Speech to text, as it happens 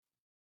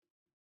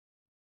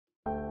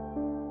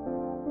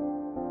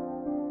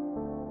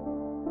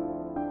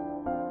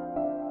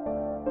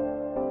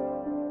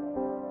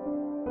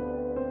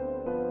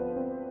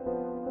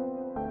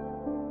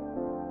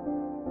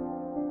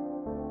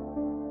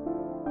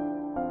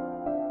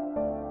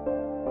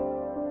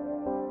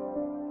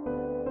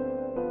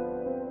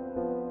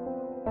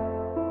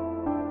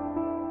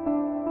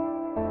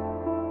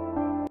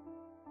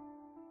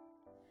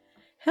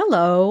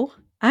Hello,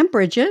 I'm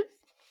Bridget.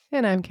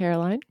 And I'm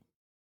Caroline.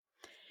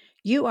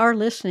 You are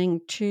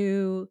listening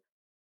to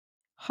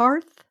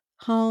Hearth,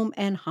 Home,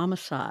 and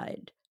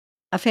Homicide,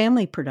 a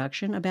family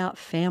production about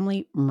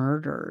family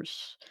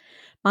murders.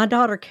 My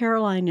daughter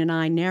Caroline and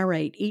I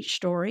narrate each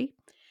story.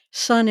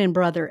 Son and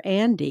brother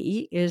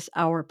Andy is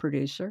our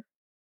producer.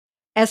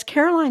 As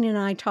Caroline and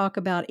I talk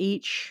about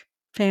each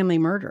family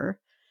murder,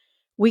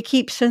 we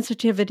keep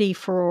sensitivity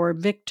for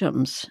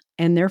victims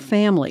and their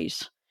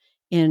families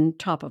in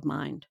top of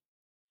mind.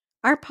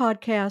 Our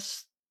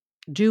podcasts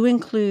do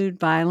include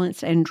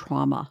violence and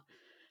trauma.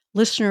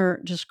 Listener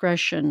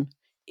discretion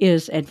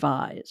is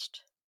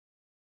advised.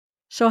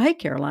 So, hey,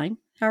 Caroline,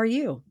 how are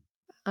you?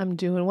 I'm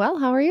doing well.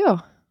 How are you?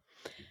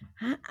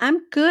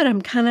 I'm good.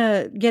 I'm kind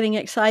of getting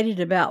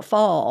excited about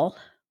fall.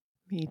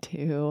 Me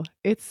too.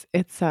 It's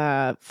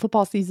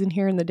football season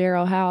here in the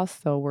Darrow house,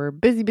 so we're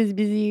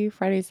busy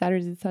Fridays,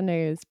 Saturdays, and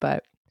Sundays.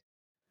 But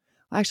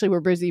actually,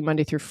 we're busy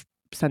Monday through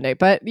Sunday.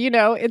 But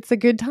it's a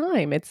good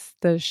time. It's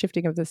the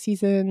shifting of the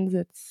seasons.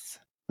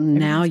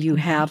 Now Everything's you kind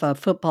of have nice. a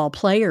football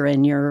player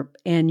in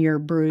your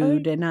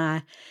brood, and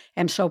I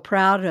am so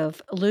proud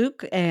of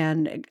Luke.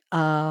 And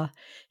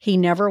he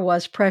never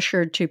was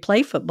pressured to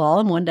play football.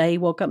 And one day he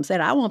woke up and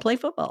said, "I want to play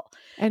football."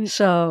 And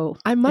So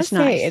I it's must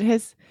say,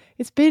 nice.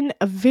 it's been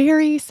a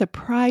very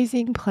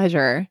surprising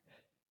pleasure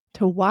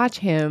to watch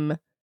him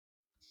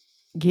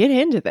get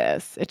into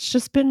this. It's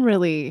just been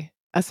really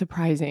a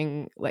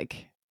surprising,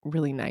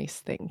 really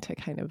nice thing to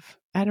kind of,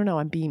 I don't know,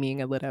 I'm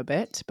beaming a little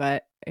bit,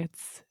 but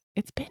it's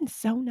been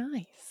so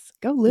nice.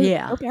 Go Luke,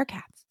 Yeah, go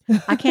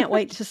Bearcats. I can't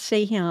wait to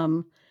see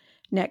him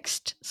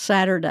next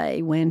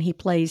Saturday when he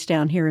plays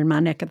down here in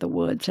my neck of the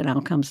woods, and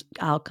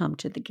I'll come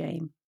to the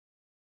game.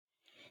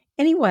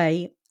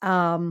 Anyway,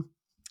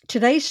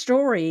 today's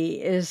story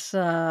is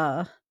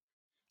a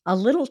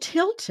little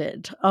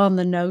tilted on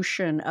the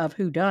notion of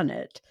who done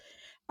it,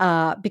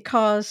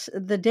 because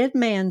the dead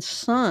man's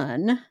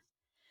son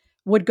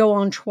would go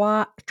on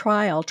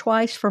trial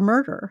twice for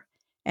murder,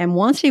 and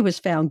once he was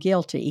found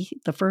guilty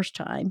the first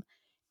time,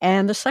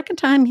 and the second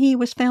time he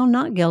was found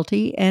not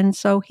guilty, and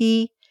so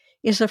he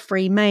is a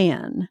free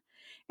man.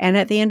 And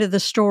at the end of the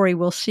story,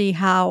 we'll see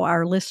how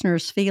our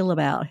listeners feel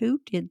about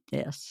who did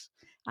this.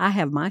 I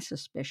have my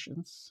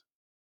suspicions.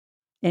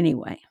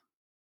 Anyway,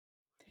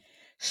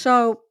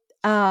 so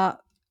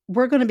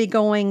we're going to be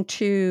going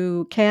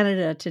to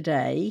Canada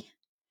today.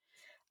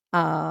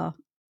 Uh,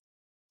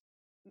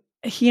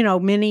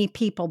 many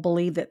people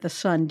believe that the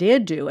son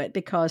did do it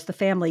because the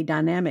family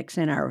dynamics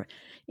in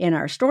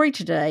our story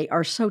today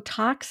are so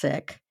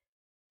toxic.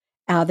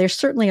 There's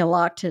certainly a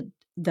lot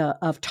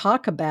of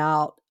talk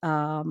about.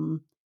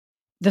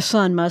 The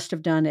son must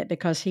have done it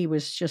because he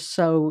was just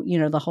so,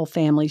 the whole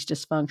family's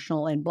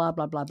dysfunctional and blah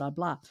blah blah blah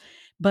blah.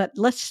 But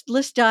let's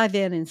dive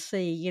in and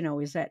see,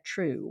 is that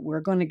true? We're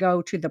going to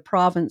go to the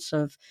province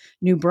of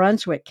New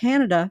Brunswick,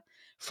 Canada,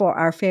 for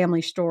our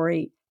family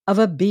story of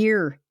a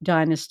beer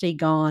dynasty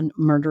gone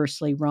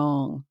murderously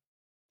wrong.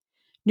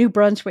 New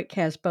Brunswick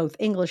has both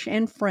English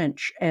and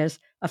French as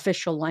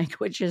official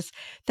languages.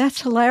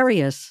 That's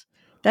hilarious.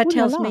 That Ooh la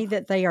tells la. me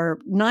that they are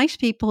nice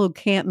people who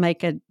can't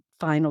make a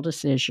final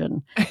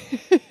decision.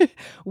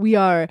 We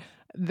are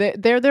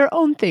they're their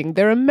own thing.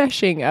 They're a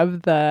meshing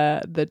of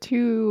the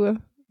two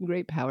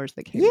great powers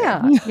that came there.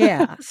 Yeah,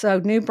 yeah. So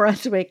New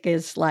Brunswick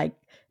is like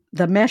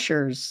the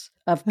meshers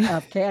of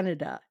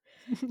Canada.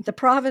 The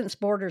province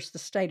borders the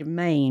state of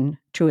Maine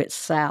to its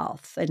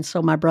south, and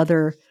so my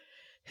brother,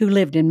 who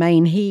lived in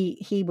Maine,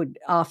 he would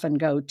often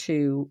go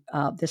to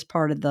this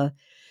part of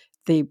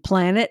the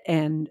planet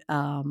and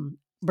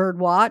bird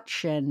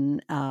watch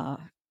and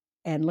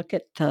look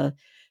at the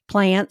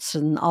plants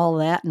and all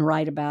that and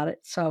write about it.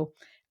 So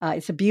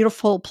it's a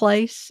beautiful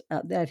place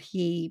that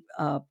he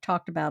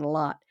talked about a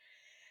lot.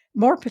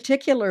 More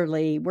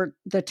particularly,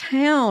 the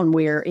town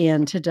we're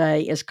in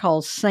today is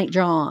called St.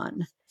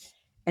 John.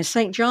 And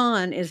St.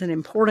 John is an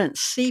important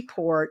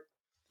seaport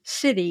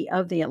city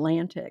of the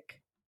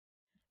Atlantic.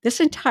 This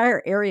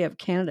entire area of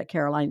Canada,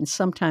 Caroline, is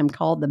sometimes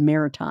called the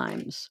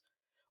Maritimes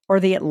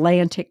or the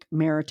Atlantic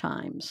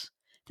Maritimes.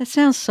 That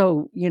sounds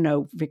so,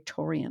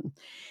 Victorian.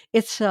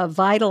 It's a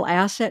vital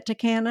asset to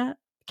Canada,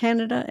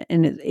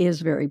 and it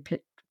is very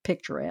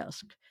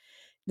picturesque.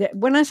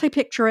 When I say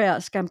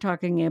picturesque, I'm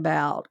talking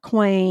about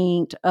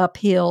quaint,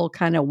 uphill,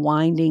 kind of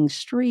winding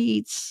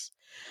streets,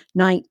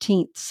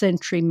 19th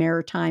century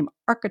maritime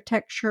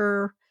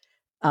architecture,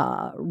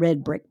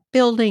 red brick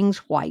buildings,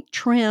 white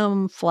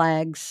trim,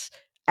 flags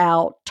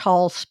out,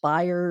 tall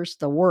spires,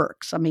 the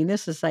works. I mean,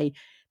 this is a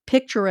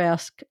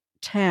picturesque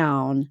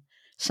town,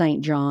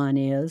 St. John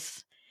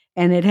is,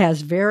 and it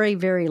has very,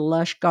 very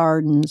lush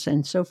gardens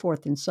and so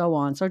forth and so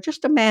on. So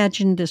just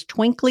imagine this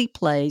twinkly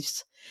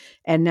place,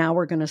 and now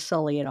we're going to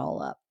sully it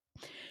all up.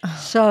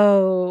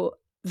 So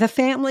the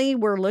family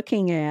we're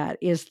looking at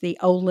is the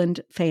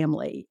Oland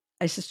family,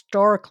 a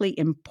historically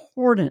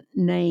important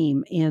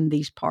name in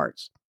these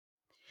parts.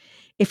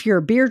 If you're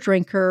a beer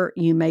drinker,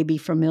 you may be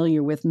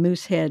familiar with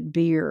Moosehead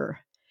beer.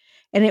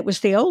 And it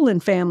was the Olin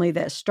family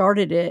that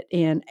started it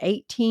in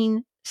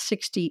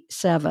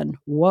 1967.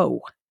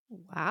 Whoa.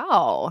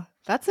 Wow.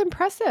 That's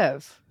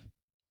impressive.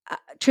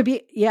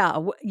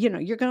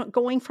 You're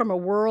going from a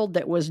world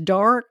that was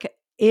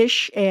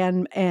dark-ish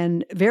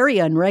and very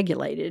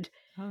unregulated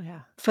Oh,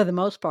 yeah. for the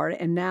most part,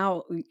 and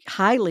now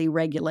highly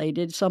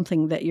regulated,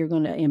 something that you're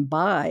going to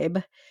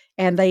imbibe,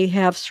 and they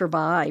have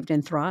survived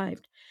and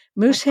thrived.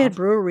 Moosehead Awesome.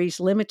 Breweries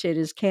Limited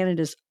is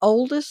Canada's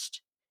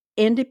oldest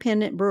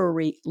independent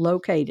brewery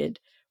located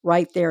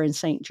right there in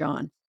St.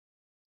 John.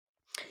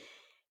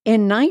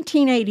 In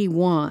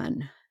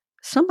 1981,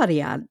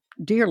 somebody I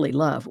dearly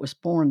love was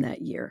born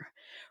that year.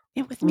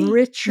 It was me.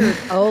 Richard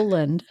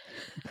Oland.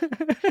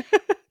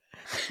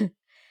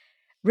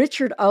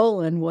 Richard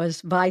Olin was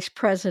vice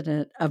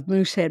president of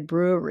Moosehead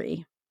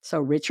Brewery.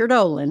 So Richard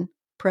Olin,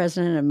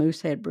 president of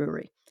Moosehead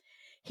Brewery.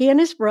 He and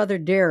his brother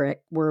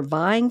Derek were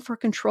vying for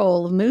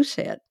control of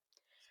Moosehead.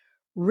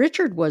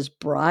 Richard was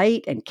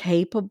bright and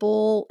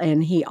capable,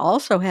 and he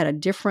also had a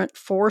different,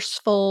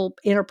 forceful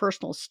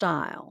interpersonal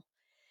style.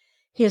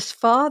 His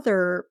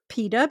father,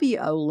 P.W.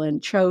 Olin,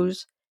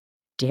 chose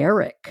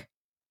Derek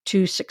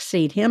to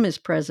succeed him as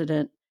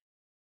president,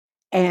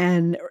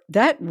 and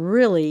that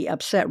really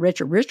upset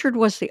Richard. Richard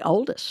was the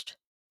oldest,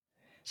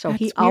 so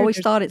he That's weird. always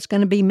thought it's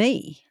going to be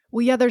me.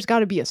 Well, yeah, there's got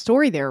to be a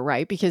story there,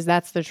 right? Because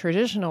that's the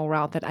traditional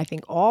route that I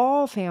think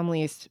all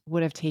families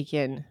would have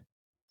taken,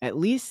 at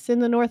least in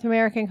the North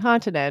American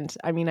continent.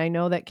 I mean, I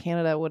know that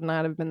Canada would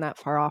not have been that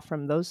far off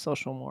from those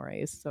social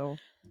mores. So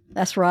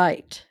That's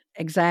right.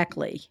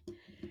 Exactly.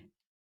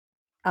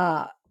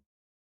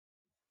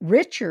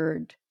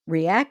 Richard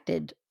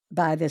reacted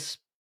by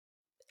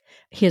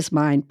his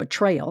mind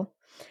betrayal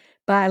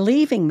by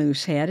leaving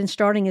Moosehead and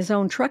starting his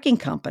own trucking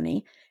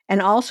company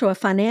and also a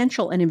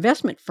financial and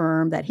investment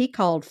firm that he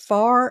called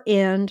Far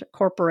End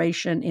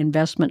Corporation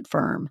Investment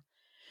Firm.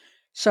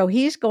 So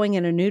he's going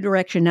in a new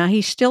direction. Now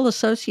he's still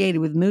associated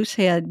with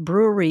Moosehead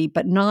Brewery,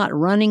 but not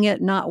running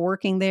it, not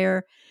working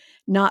there,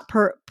 not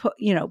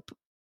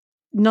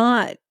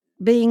not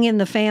being in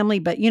the family,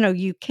 but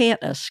you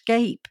can't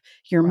escape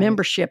your right.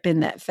 membership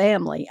in that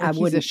family, Like I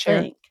wouldn't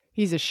think.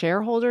 He's a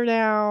shareholder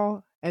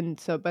now. And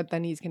so, but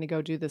then he's going to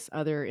go do this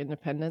other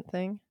independent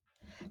thing.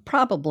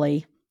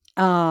 Probably.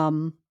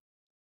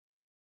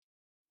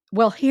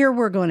 Well, here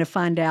we're going to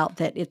find out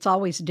that it's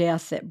always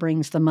death that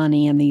brings the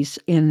money in these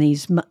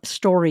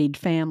storied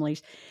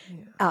families.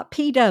 Yeah.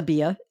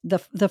 P.W.,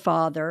 the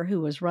father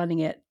who was running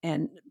it,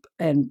 and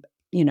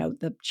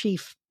the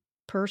chief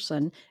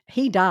person,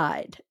 he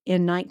died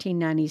in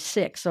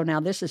 1996. So now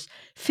this is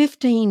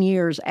 15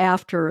 years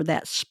after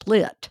that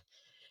split,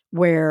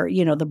 where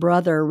the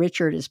brother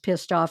Richard is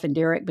pissed off and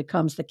Derek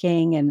becomes the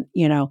king, and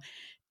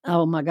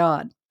oh my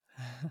God.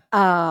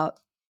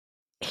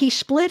 He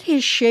split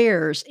his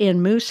shares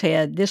in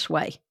Moosehead this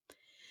way: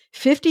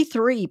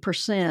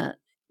 53%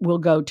 will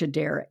go to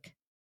Derek,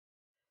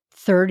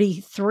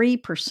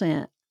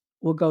 33%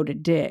 will go to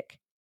Dick,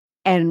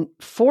 and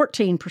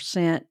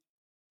 14%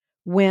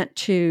 went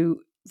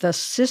to the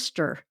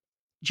sister,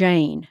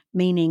 Jane,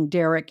 meaning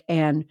Derek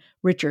and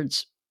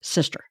Richard's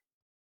sister.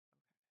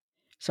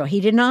 So he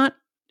did not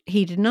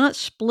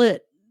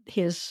split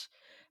his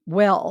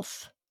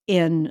wealth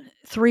in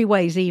three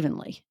ways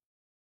evenly.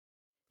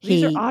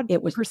 These are odd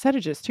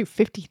percentages too.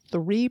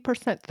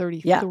 53%,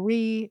 33. Yeah.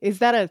 Is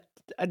that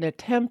an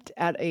attempt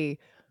at a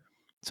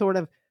sort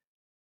of,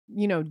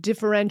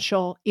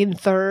 differential in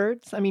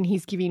thirds? I mean,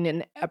 he's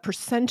giving a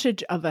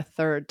percentage of a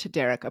third to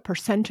Derek, a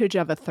percentage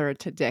of a third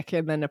to Dick,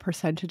 and then a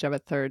percentage of a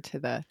third to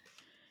the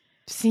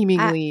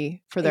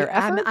seemingly for their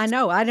efforts. I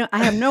know. I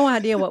have no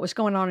idea what was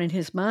going on in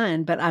his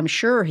mind, but I'm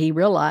sure he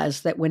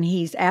realized that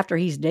after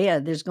he's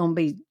dead, there's going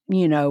to be,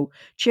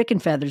 chicken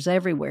feathers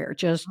everywhere,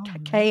 just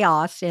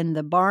chaos in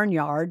the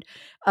barnyard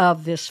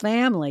of this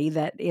family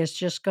that is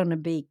just going to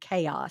be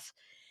chaos.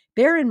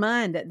 Bear in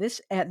mind that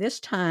at this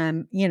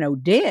time,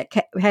 Dick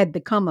had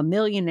become a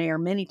millionaire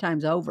many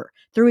times over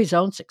through his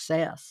own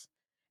success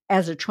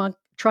as a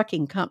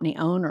trucking company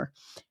owner,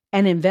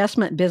 an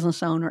investment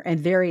business owner, and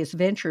various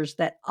ventures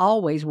that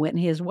always went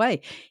his way.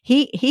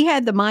 He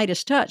had the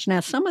Midas touch. Now,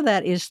 some of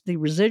that is the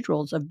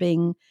residuals of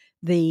being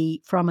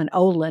from an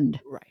Oland.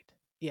 Right.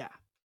 Yeah.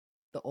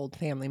 The old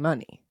family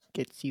money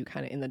gets you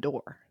kind of in the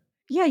door.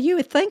 Yeah, you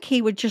would think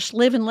he would just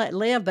live and let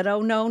live, but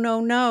oh,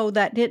 no.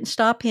 That didn't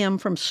stop him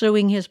from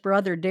suing his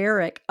brother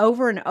Derek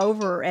over and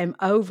over and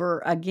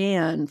over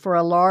again for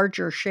a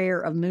larger share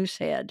of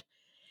Moosehead.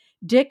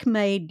 Dick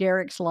made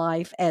Derek's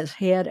life as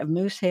head of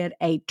Moosehead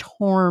a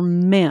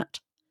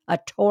torment,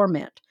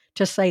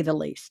 to say the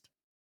least.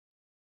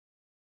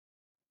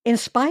 In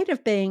spite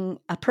of being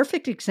a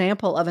perfect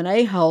example of an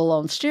a-hole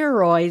on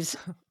steroids,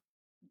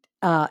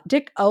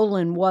 Dick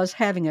Olin was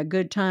having a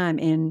good time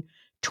in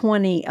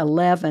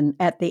 2011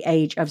 at the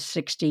age of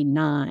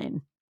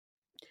 69.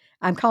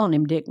 I'm calling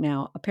him Dick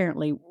now.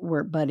 Apparently,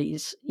 we're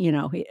buddies.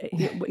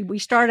 We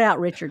start out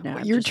Richard now.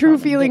 Your true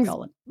feelings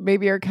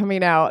maybe are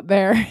coming out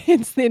there.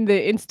 It's in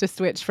the Insta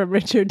switch from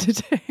Richard to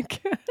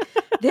Dick.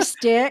 This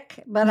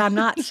Dick, but I'm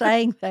not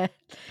saying that.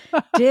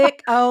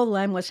 Dick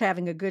Olin was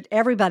having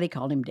everybody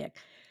called him Dick.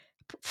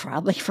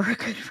 Probably for a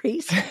good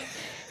reason.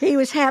 He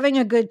was having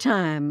a good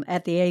time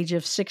at the age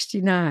of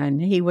 69.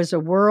 He was a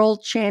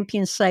world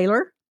champion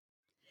sailor.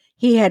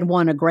 He had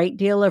won a great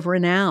deal of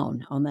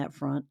renown on that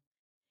front.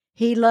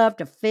 He loved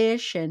to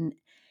fish, and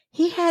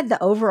he had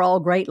the overall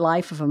great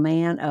life of a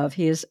man of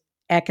his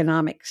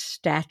economic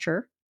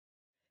stature.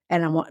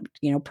 And I want,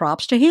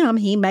 props to him.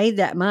 He made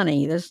that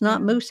money. This is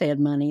not Moosehead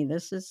money.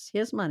 This is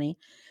his money.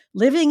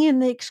 Living in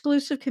the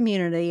exclusive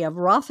community of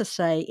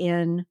Rothesay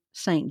in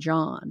St.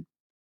 John.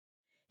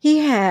 He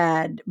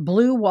had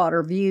blue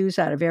water views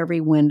out of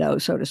every window,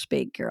 so to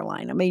speak,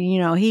 Caroline. I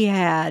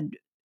mean,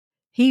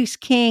 he's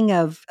king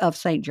of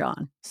St.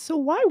 John. So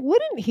why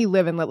wouldn't he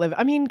live and let live?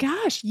 I mean,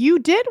 gosh, you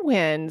did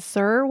win,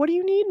 sir. What do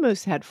you need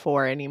Moosehead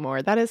for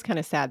anymore? That is kind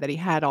of sad that he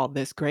had all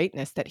this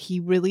greatness that he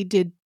really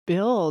did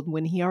build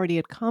when he already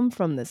had come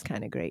from this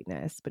kind of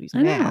greatness, but he's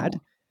mad.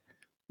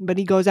 But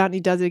he goes out and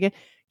he does it again.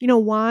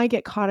 Why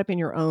get caught up in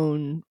your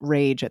own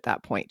rage at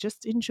that point?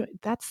 Just enjoy.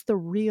 That's the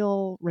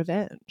real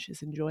revenge,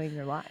 is enjoying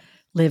your life.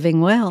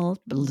 Living well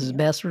is the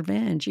best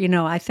revenge.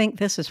 I think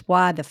this is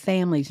why the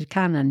family's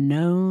kind of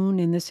known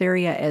in this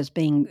area as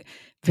being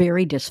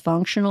very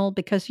dysfunctional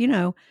because,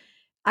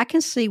 I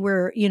can see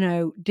where,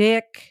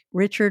 Dick,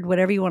 Richard,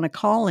 whatever you want to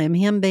call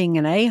him being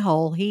an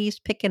a-hole, he's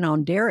picking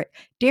on Derek.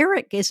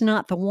 Derek is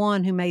not the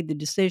one who made the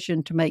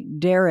decision to make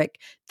Derek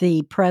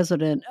the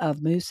president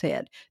of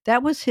Moosehead.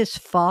 That was his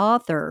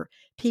father,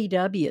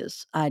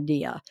 PW's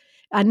idea.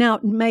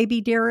 Now,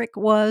 maybe Derek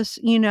was,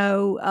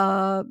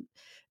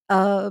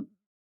 a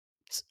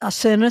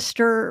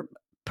sinister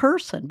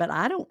person, but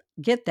I don't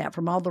get that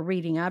from all the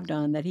reading I've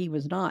done that he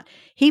was not.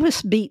 He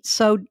was beat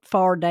so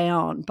far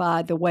down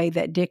by the way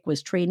that Dick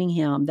was treating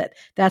him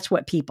that's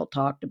what people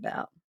talked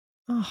about.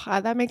 Oh,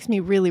 that makes me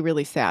really,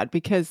 really sad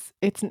because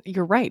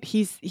you're right.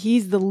 He's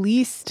the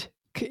least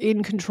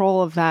in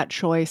control of that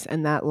choice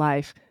and that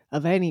life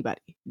of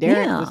anybody.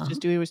 Derek was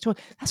just doing what he was told.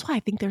 That's why I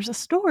think there's a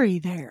story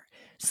there.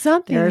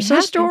 There's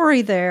a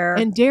story there.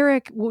 And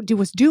Derek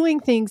was doing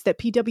things that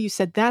PW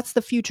said, that's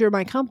the future of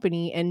my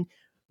company. And,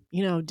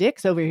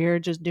 Dick's over here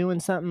just doing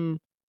something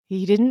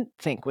he didn't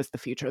think was the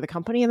future of the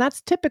company. And that's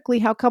typically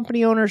how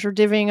company owners are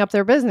divvying up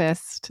their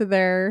business to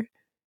their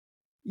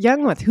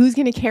young ones. Who's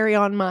going to carry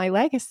on my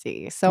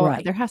legacy? So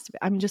there has to be,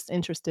 I'm just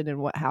interested in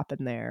what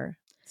happened there.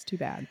 It's too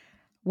bad.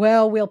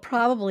 Well, we'll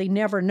probably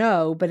never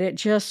know, but it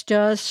just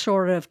does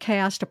sort of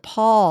cast a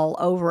pall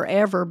over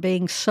ever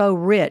being so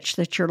rich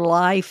that your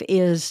life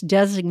is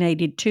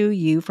designated to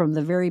you from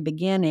the very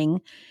beginning.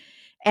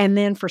 And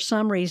then for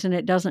some reason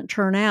it doesn't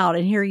turn out.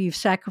 And here you've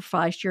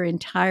sacrificed your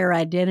entire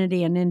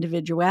identity and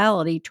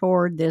individuality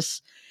toward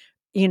this,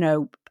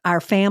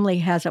 our family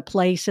has a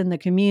place in the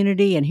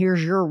community and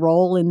here's your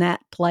role in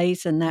that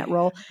place and that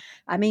role.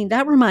 I mean,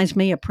 that reminds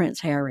me of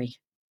Prince Harry.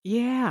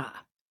 Yeah.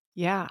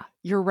 Yeah,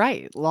 you're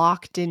right.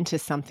 Locked into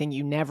something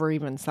you never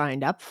even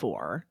signed up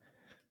for.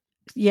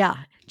 Yeah,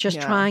 just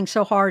trying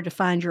so hard to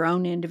find your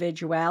own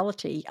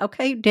individuality.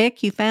 Okay,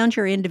 Dick, you found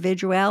your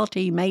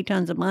individuality, you made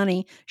tons of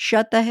money,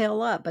 shut the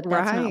hell up. But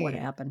that's not what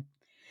happened.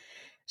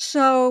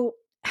 So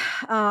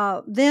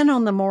then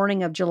on the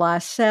morning of July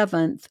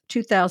 7th,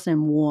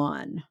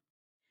 2001,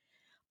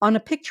 on a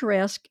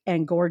picturesque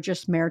and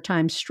gorgeous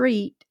maritime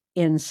street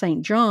in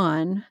St.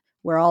 John,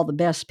 where all the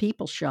best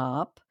people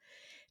shop,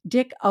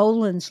 Dick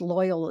Olin's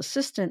loyal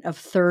assistant of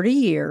 30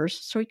 years,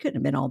 so he couldn't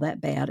have been all that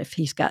bad if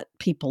he's got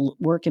people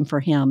working for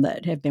him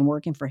that have been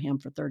working for him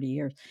for 30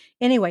 years.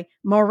 Anyway,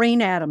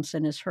 Maureen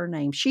Adamson is her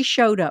name. She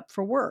showed up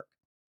for work.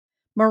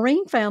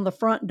 Maureen found the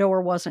front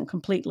door wasn't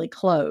completely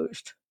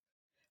closed.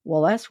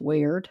 Well, that's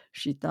weird,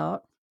 she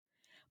thought.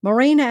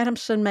 Maureen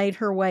Adamson made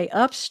her way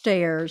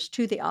upstairs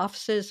to the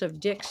offices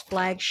of Dick's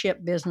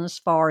flagship business,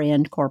 Far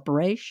End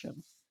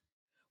Corporation,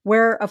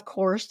 where, of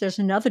course, there's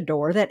another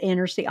door that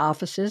enters the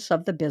offices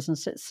of the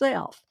business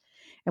itself.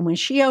 And when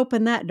she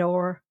opened that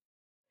door,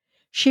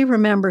 she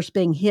remembers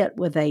being hit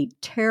with a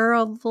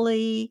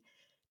terribly,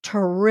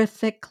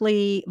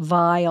 terrifically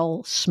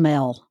vile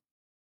smell.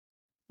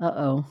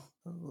 Uh-oh.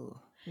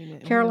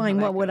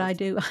 Caroline, what would I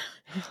do?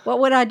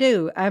 What would I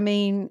do? I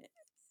mean,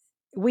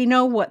 we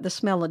know what the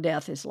smell of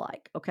death is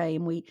like, okay?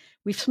 And we've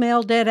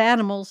smelled dead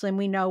animals and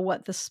we know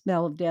what the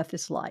smell of death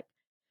is like.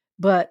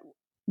 But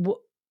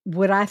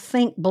would I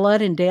think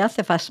blood and death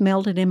if I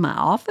smelled it in my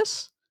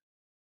office?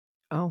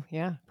 Oh,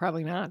 yeah,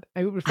 probably not.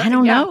 I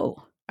don't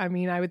know. I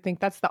mean, I would think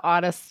that's the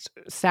oddest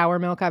sour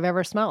milk I've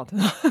ever smelled.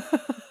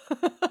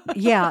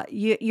 Yeah,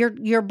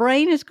 your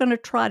brain is going to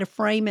try to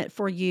frame it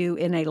for you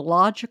in a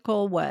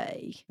logical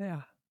way.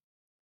 Yeah.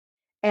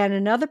 And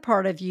another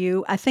part of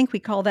you, I think we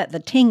call that the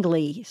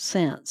tingly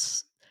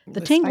sense.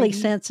 The tingly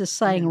sense is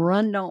saying,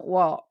 run, don't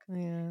walk.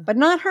 Yeah. But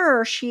not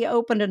her. She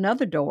opened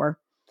another door.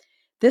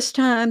 This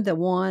time, the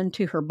one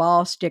to her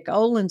boss, Dick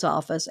Olin's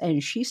office,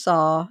 and she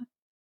saw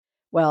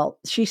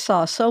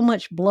so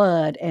much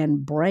blood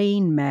and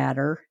brain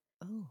matter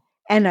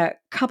and a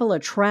couple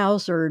of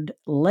trousered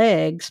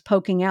legs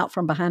poking out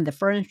from behind the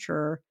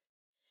furniture.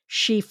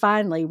 She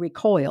finally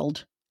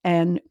recoiled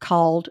and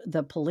called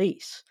the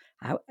police.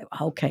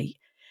 Okay.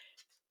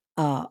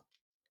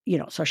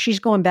 so she's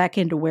going back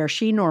into where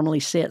she normally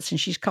sits and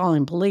she's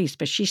calling police,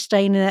 but she's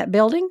staying in that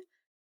building.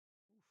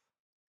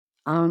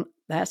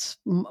 That's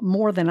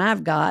more than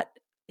I've got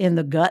in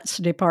the guts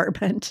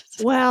department.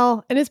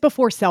 Well, and it's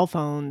before cell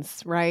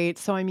phones, right?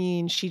 So, I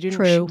mean, she didn't,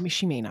 True.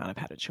 she may not have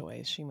had a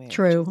choice. She may have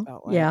True. just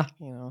felt like, Yeah.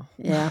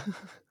 Yeah.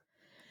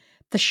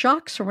 The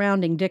shock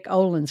surrounding Dick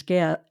Olin's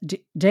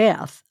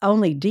death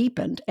only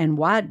deepened and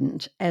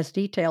widened as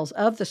details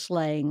of the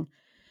slaying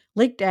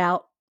leaked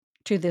out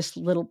to this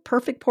little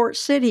perfect port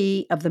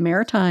city of the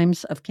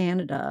Maritimes of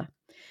Canada.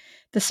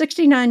 The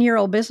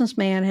 69-year-old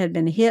businessman had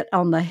been hit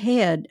on the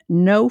head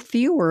no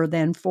fewer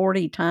than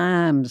 40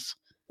 times.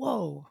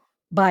 Whoa.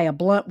 By a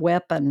blunt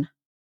weapon,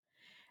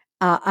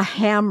 a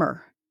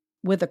hammer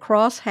with a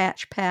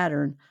crosshatch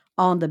pattern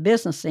on the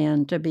business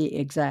end, to be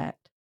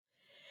exact.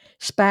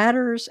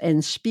 Spatters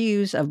and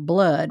spews of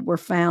blood were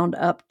found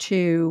up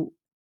to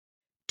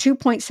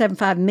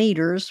 2.75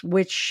 meters,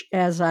 which,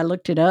 as I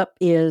looked it up,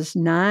 is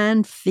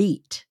 9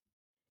 feet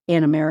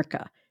in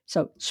America.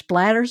 So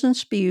splatters and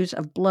spews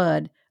of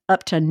blood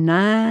up to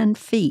 9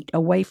 feet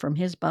away from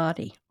his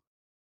body.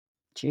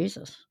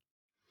 Jesus.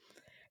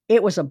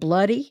 It was a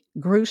bloody,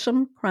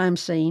 gruesome crime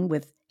scene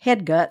with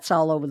head guts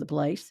all over the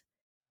place,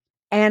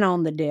 and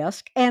on the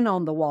desk, and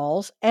on the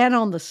walls, and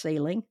on the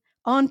ceiling,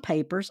 on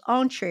papers,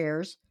 on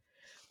chairs.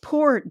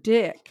 Poor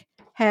Dick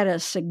had a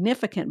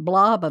significant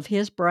blob of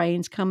his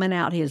brains coming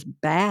out his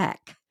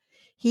back.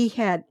 He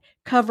had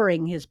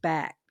covering his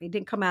back. It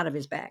didn't come out of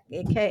his back.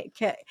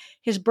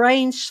 His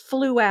brains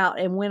flew out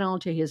and went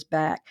onto his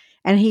back,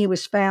 and he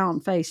was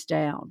found face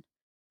down.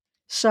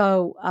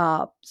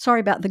 So sorry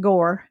about the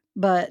gore,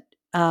 but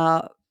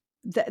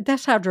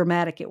that's how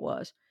dramatic it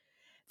was.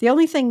 The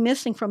only thing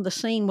missing from the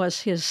scene was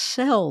his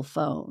cell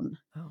phone.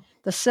 Oh.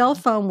 The cell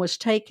phone was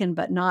taken,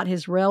 but not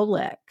his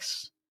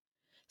Rolex.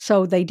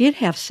 So they did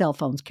have cell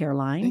phones,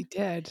 Caroline. They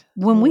did.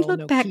 When we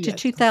look back to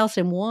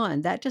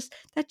 2001, that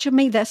to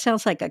me, that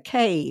sounds like a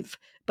cave.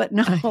 But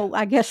no,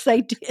 I guess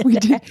they did.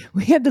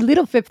 We had the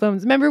little flip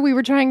phones. Remember, we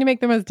were trying to make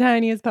them as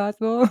tiny as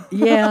possible.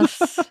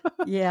 Yes.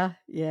 Yeah.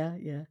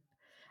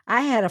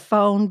 I had a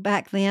phone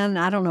back then.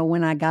 I don't know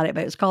when I got it,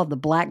 but it was called the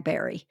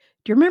BlackBerry.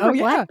 Do you remember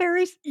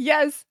Blackberries?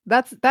 Yes.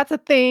 That's a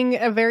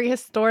thing, a very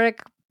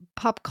historic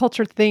pop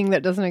culture thing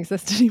that doesn't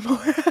exist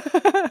anymore.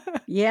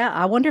 Yeah,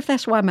 I wonder if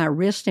that's why my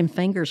wrist and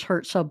fingers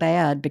hurt so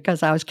bad,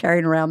 because I was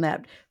carrying around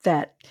that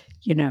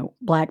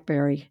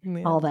BlackBerry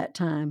all that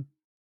time.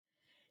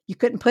 You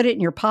couldn't put it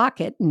in your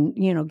pocket and,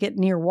 get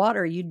near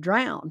water, you'd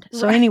drown.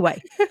 So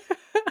anyway,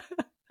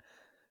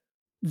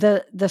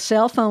 the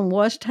cell phone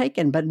was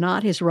taken, but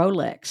not his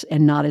Rolex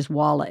and not his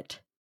wallet.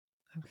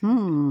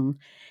 Okay.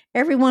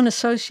 Everyone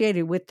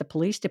associated with the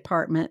police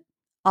department,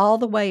 all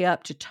the way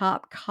up to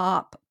top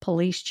cop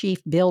police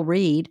chief Bill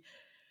Reed,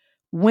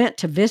 went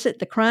to visit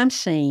the crime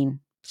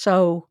scene.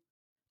 So,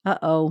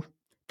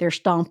 they're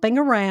stomping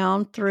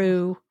around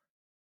through,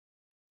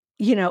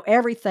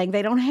 everything.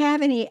 They don't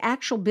have any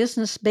actual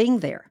business being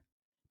there.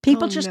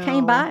 People just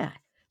came by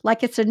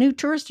like it's a new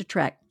tourist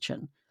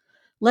attraction.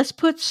 Let's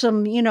put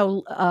some,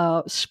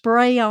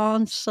 spray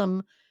on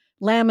some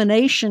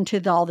lamination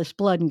to all this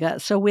blood and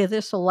guts, so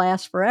this will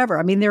last forever.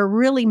 I mean, they're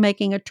really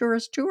making a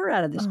tourist tour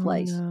out of this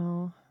place.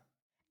 No.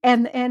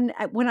 And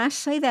when I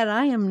say that,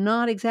 I am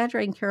not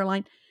exaggerating,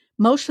 Caroline.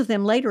 Most of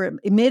them later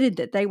admitted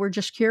that they were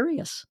just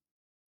curious.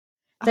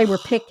 They were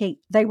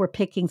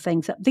picking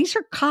things up. These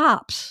are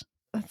cops.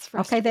 That's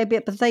frustrating. Okay,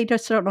 but they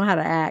just don't know how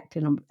to act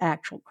in an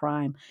actual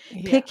crime.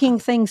 Yeah. Picking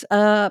things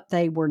up.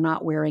 They were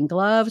not wearing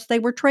gloves. They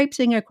were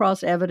traipsing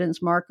across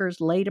evidence markers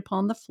laid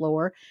upon the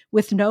floor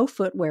with no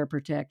footwear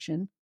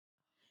protection.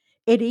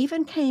 It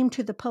even came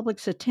to the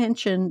public's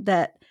attention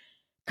that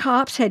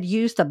cops had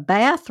used the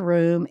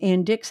bathroom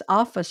in Dick's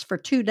office for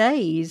 2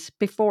 days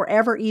before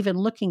ever even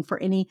looking for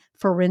any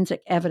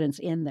forensic evidence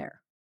in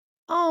there.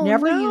 Oh,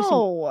 Never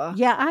no.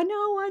 Yeah, I know.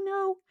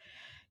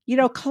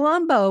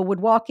 Columbo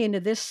would walk into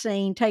this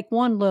scene, take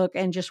one look,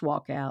 and just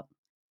walk out.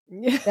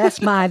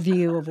 That's my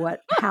view of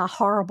how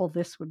horrible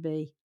this would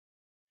be.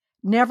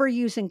 Never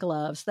using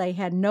gloves. They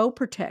had no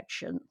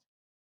protection,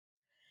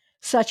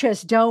 such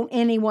as don't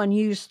anyone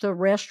use the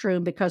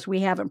restroom because we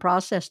haven't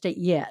processed it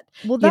yet.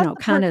 Well, that's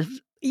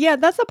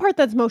that's the part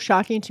that's most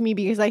shocking to me,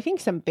 because I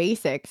think some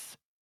basics.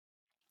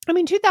 I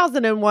mean,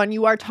 2001,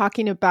 you are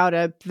talking about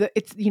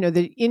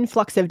the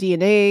influx of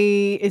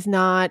DNA is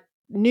not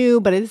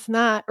new, but it's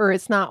not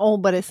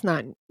old, but it's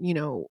not,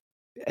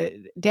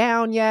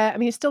 down yet. I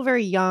mean, it's still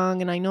very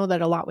young. And I know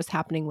that a lot was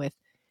happening with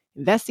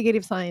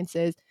investigative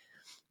sciences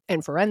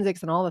and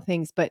forensics and all the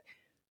things. But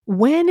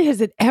when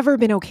has it ever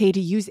been okay to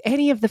use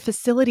any of the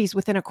facilities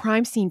within a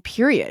crime scene,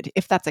 period?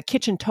 If that's a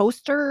kitchen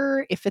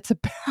toaster, if it's a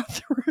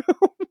bathroom,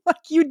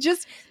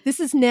 this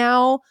is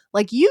now,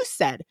 like you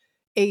said,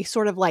 a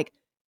sort of like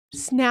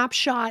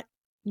snapshot,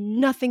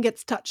 nothing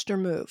gets touched or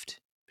moved.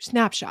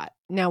 Snapshot.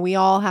 Now we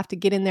all have to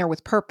get in there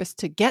with purpose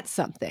to get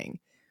something.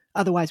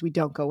 Otherwise we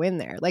don't go in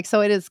there. Like,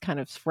 so it is kind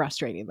of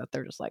frustrating that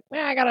they're just like,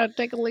 I gotta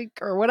take a leak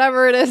or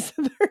whatever it is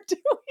they're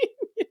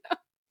doing.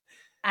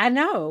 I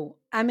know.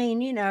 I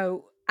mean,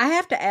 I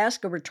have to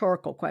ask a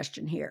rhetorical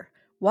question here.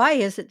 Why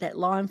is it that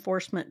law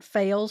enforcement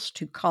fails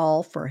to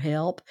call for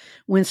help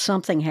when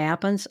something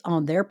happens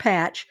on their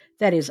patch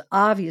that is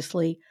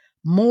obviously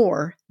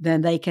more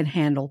than they can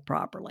handle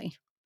properly?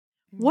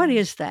 What Mm.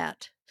 is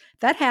that?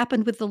 That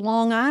happened with the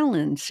Long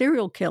Island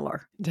serial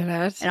killer. Did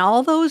it? And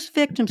all those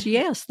victims,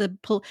 yes, the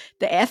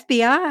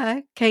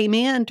FBI came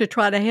in to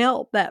try to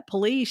help that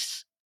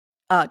police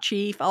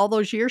chief all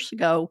those years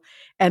ago,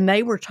 and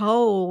they were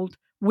told,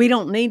 "We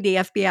don't need the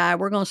FBI.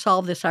 We're going to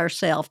solve this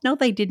ourselves." No,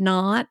 they did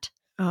not.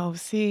 Oh,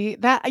 see,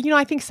 that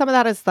I think some of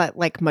that is that,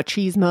 like,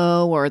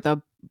 machismo or the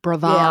Yeah,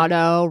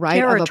 bravado,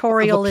 right, of a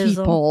territorialism.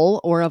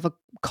 people or of a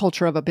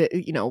culture of a bit,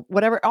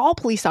 whatever. All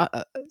police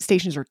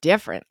stations are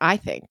different, I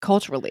think,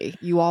 culturally.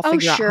 You all Oh,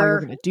 figure out how you're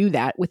sure. gonna do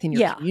that within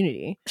your Yeah.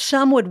 community.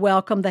 Some would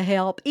welcome the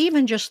help,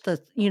 even just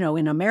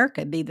in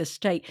America, be the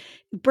state.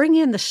 Bring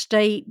in the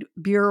State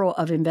Bureau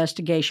of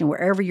Investigation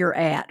wherever you're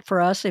at. For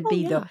us, it'd Oh,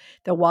 be yeah.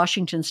 the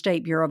Washington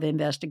State Bureau of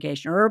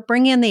Investigation, or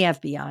bring in the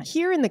FBI.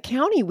 Here in the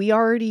county, we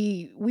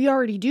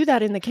already do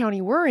that in the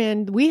county we're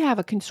in. We have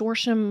a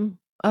consortium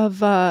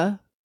of,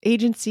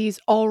 agencies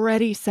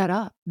already set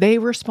up. They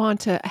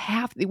respond to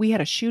we had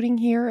a shooting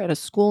here at a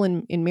school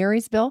in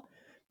Marysville.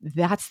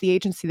 That's the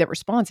agency that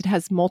responds. It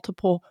has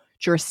multiple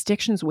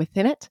jurisdictions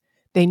within it.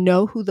 They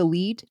know who the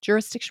lead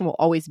jurisdiction will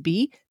always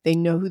be. They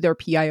know who their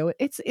PIO.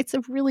 It's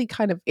a really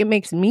it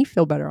makes me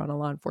feel better on a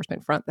law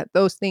enforcement front that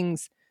those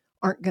things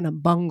aren't gonna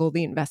bungle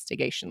the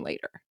investigation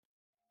later.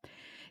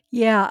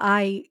 Yeah,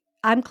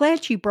 I'm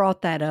glad you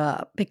brought that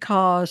up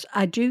because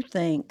I do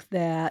think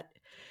that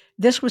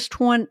this was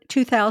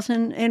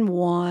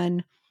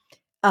 2001,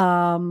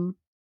 and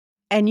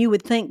you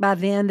would think by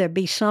then there'd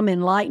be some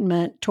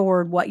enlightenment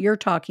toward what you're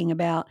talking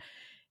about.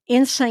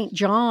 In St.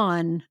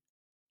 John,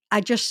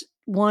 I just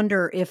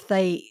wonder if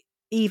they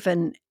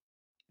even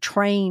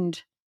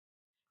trained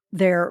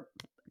their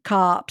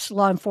cops,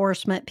 law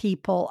enforcement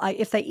people,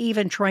 if they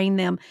even train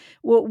them.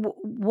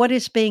 What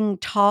is being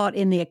taught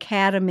in the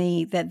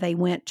academy that they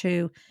went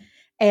to?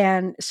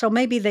 And so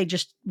maybe they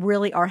just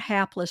really are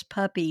hapless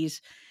puppies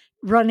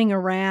running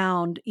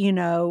around,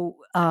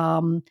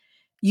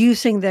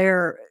 using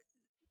their,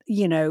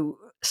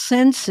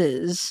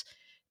 senses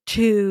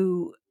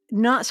to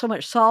not so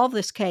much solve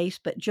this case,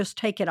 but just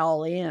take it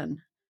all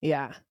in.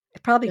 Yeah.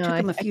 It probably No, took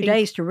them a I few think.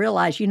 days to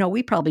realize,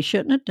 we probably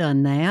shouldn't have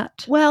done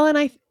that. Well, and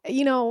I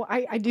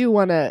do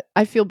wanna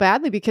I feel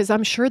badly because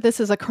I'm sure this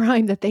is a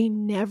crime that they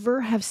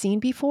never have seen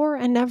before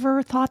and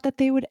never thought that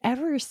they would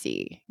ever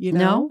see, you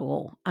know?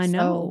 No, I So.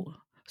 know.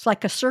 It's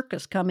like a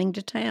circus coming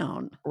to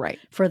town Right.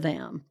 for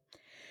them.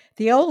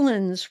 The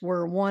Olins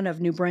were one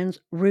of New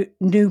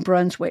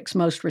Brunswick's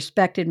most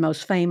respected,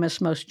 most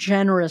famous, most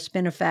generous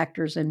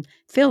benefactors and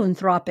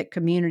philanthropic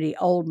community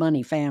old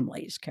money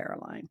families,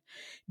 Caroline.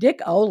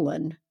 Dick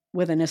Olin,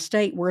 with an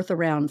estate worth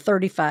around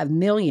 $35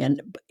 million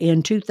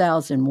in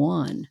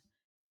 2001.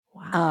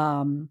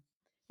 Wow.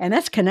 And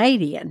that's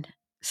Canadian.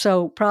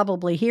 So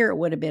probably here it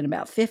would have been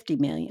about 50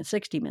 million,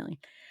 60 million,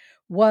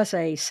 was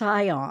a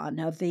scion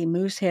of the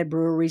Moosehead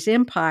Brewery's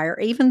empire.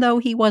 Even though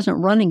he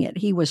wasn't running it,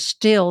 he was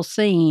still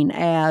seen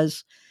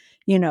as,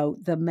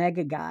 the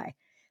mega guy.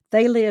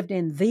 They lived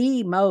in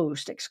the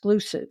most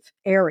exclusive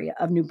area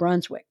of New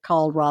Brunswick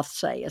called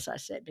Rothsay, as I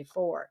said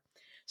before.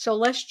 So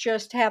let's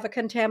just have a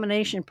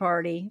contamination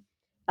party.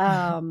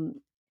 Um,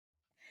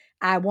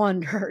 I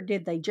wonder,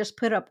 did they just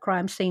put up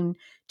crime scene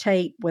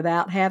tape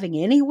without having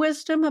any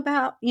wisdom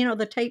about,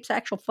 the tape's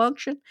actual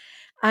function?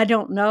 I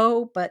don't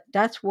know, but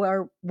that's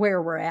where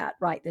we're at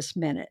right this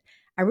minute.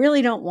 I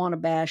really don't want to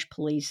bash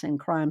police and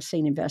crime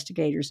scene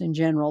investigators in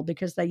general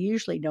because they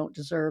usually don't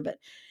deserve it.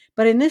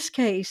 But in this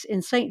case,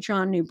 in St.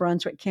 John, New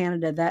Brunswick,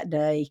 Canada, that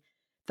day,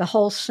 the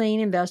whole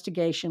scene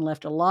investigation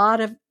left a lot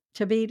of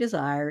to be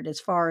desired as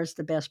far as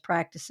the best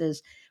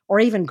practices or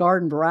even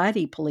garden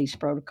variety police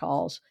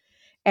protocols.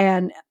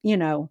 And,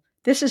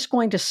 this is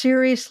going to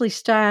seriously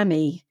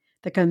stymie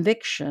the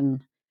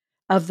conviction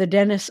of the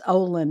Dennis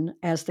Olin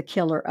as the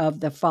killer of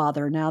the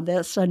father. Now,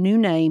 that's a new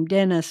name,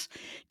 Dennis.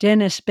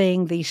 Dennis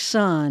being the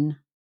son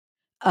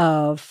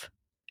of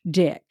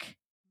Dick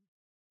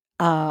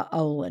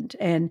Olin.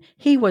 And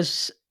he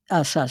was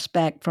a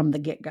suspect from the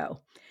get go.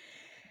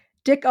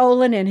 Dick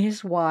Olin and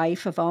his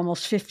wife of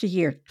almost 50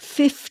 years.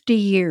 50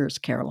 years, A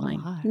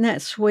Caroline. lot. Isn't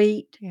that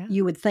sweet? Yeah.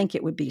 You would think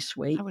it would be I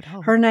sweet. would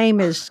hope. Her name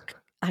is,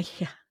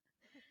 yeah,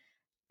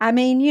 I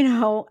mean,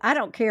 I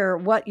don't care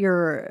what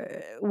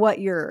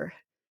your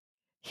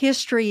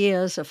history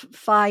is of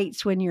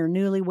fights when you're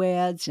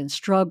newlyweds and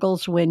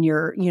struggles when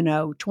you're,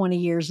 20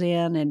 years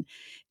in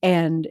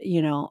and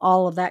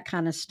all of that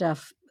kind of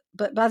stuff.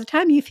 But by the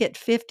time you've hit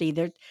 50,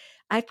 there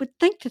I would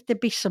think that there'd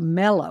be some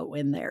mellow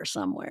in there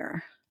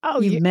somewhere. Oh,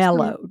 You've some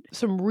mellowed.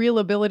 real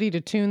ability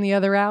to tune the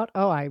other out?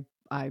 Oh, I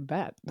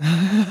bet.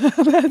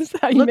 That's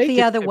how you Look make the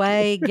it other 50.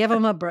 way, give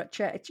him a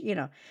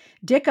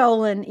Dick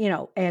Olin,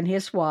 and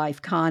his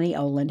wife, Connie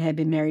Olin, had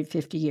been married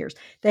 50 years.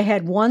 They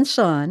had one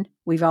son.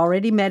 We've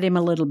already met him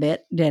a little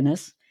bit,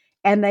 Dennis,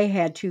 and they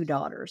had two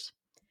daughters.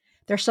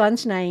 Their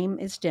son's name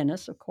is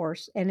Dennis, of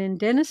course. And in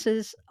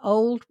Dennis's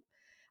own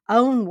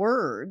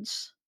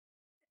words,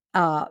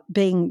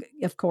 being,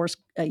 of course,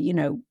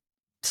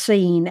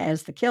 seen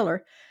as the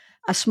killer,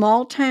 a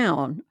small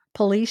town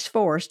police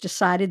force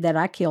decided that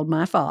I killed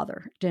my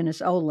father. Dennis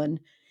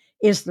Olin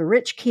is the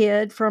rich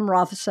kid from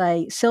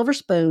Rothesay, silver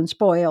spoon,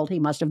 spoiled. He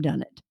must have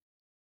done it.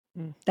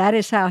 Mm. That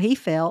is how he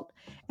felt.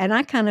 And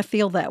I kind of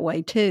feel that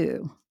way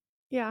too.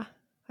 Yeah.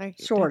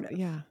 Sort of.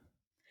 Yeah.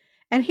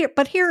 And here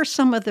are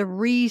some of the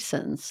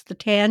reasons, the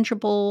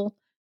tangible,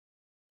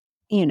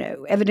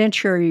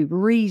 evidentiary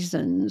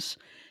reasons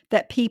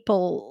that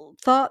people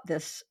thought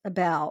this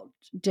about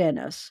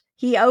Dennis.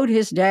 He owed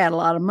his dad a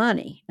lot of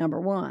money, number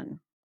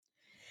one.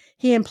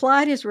 He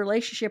implied his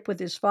relationship with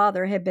his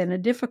father had been a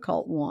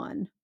difficult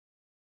one.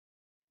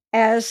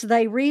 As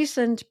they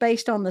reasoned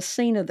based on the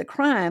scene of the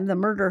crime, the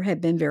murder had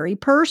been very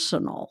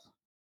personal.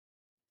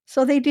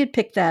 So they did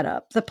pick that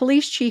up. The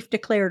police chief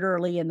declared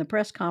early in the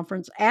press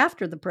conference,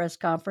 after the press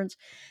conference,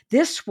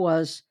 this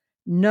was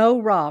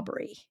no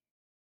robbery.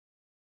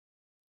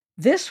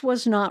 This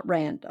was not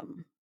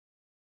random.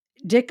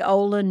 Dick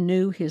Olin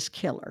knew his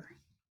killer.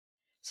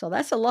 So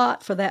that's a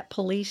lot for that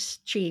police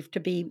chief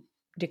to be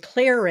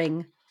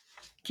declaring,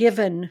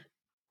 given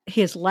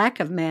his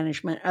lack of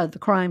management of the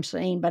crime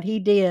scene, but he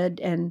did,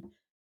 and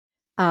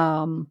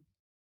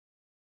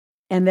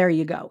there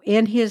you go.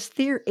 In his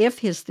theory, if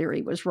his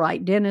theory was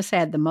right, Dennis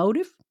had the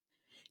motive,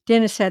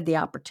 Dennis had the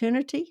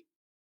opportunity.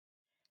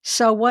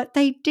 So what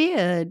they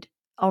did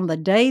on the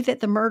day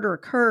that the murder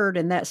occurred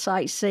and that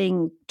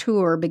sightseeing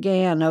tour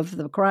began of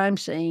the crime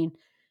scene,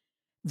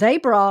 they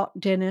brought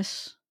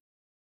Dennis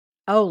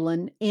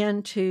Olin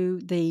into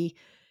the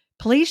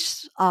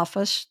police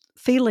office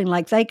feeling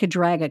like they could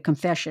drag a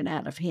confession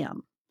out of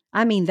him.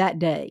 I mean, that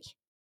day,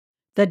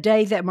 the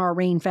day that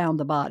Maureen found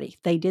the body,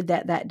 they did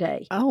that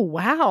day. Oh,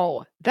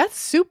 wow. That's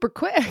super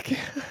quick.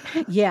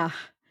 Yeah.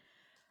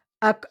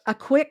 A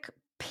quick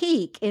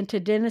peek into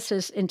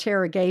Dennis's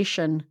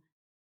interrogation.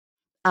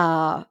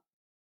 Here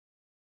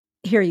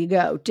you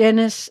go.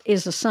 Dennis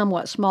is a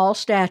somewhat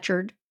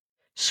small-statured,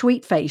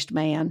 sweet-faced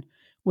man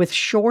with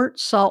short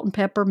salt and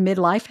pepper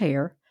midlife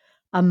hair,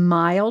 a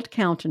mild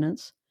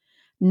countenance,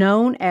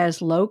 known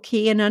as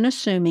low-key and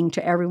unassuming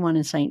to everyone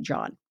in St.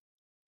 John.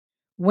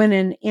 When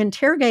an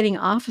interrogating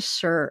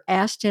officer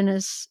asked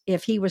Dennis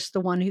if he was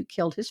the one who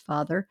killed his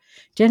father,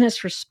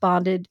 Dennis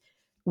responded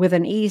with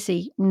an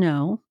easy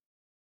no.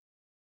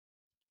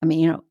 I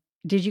mean,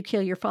 did you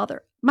kill your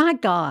father? My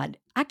God,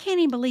 I can't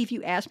even believe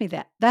you asked me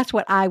that. That's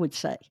what I would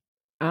say.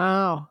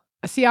 Oh,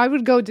 see, I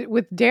would go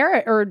with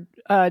Derek or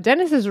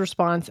Dennis's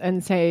response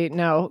and say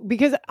no,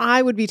 because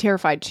I would be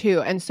terrified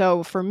too. And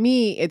so for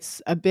me,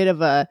 it's a bit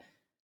of a,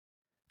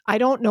 I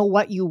don't know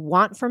what you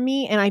want from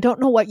me and I don't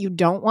know what you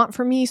don't want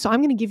from me. So I'm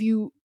going to give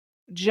you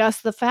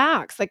just the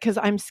facts, like, because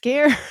I'm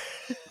scared.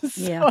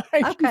 So Yeah.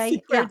 I can Okay.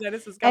 see where Yeah.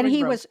 Dennis is And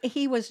coming from.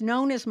 he was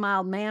known as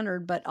mild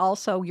mannered, but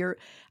also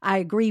I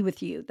agree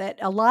with you that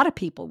a lot of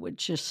people would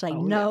just say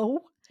Oh, yeah.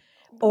 no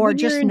or When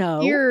you're just in no.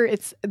 fear,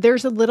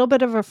 there's a little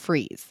bit of a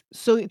freeze.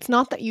 So it's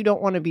not that you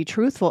don't want to be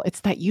truthful,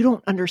 it's that you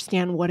don't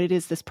understand what it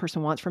is this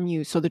person wants from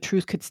you. So the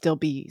truth could still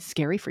be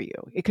scary for you.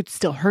 It could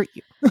still hurt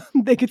you.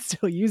 They could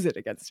still use it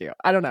against you.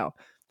 I don't know.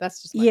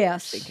 That's just my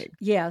thinking.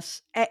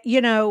 Yes.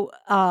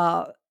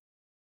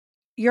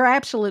 You're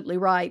absolutely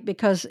right,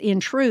 because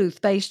in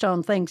truth, based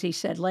on things he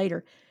said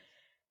later,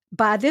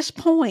 by this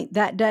point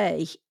that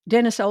day,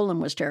 Dennis Olin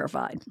was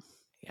terrified.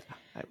 Yeah,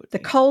 I would The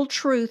be. cold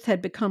truth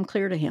had become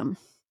clear to him.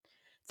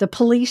 The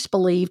police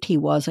believed he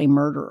was a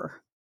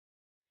murderer.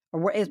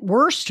 Or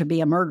worse, to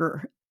be a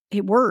murderer.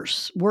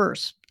 Worse,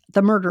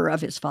 the murderer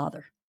of his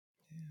father.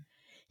 Yeah.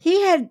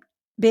 He had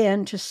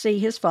been to see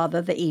his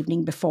father the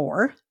evening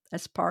before.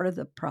 That's part of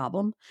the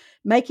problem,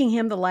 making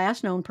him the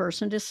last known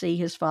person to see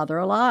his father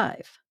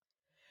alive.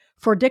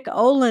 For Dick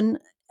Olin,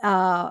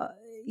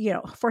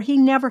 for he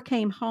never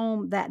came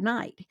home that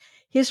night.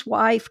 His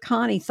wife,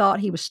 Connie, thought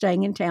he was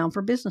staying in town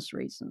for business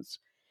reasons.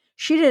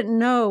 She didn't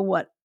know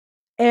what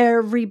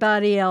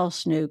everybody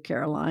else knew,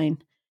 Caroline,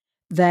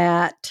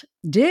 that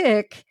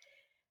Dick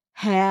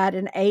had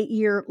an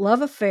 8-year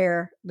love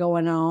affair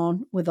going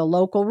on with a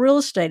local real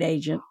estate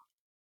agent.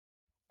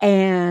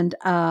 And,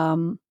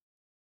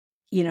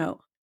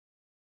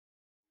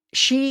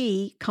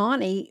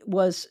 Connie,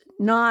 was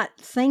not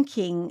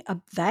thinking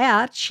of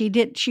that. She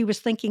was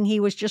thinking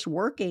he was just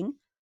working.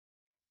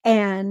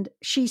 And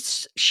she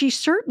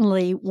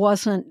certainly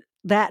wasn't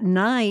that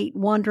night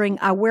wondering,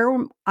 I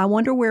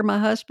wonder where my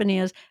husband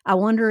is. I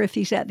wonder if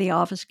he's at the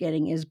office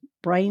getting his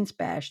brains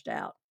bashed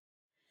out.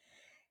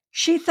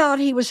 She thought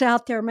he was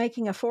out there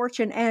making a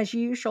fortune as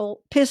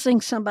usual,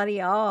 pissing somebody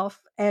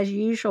off as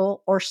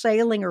usual, or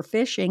sailing or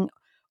fishing,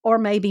 or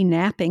maybe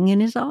napping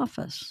in his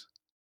office.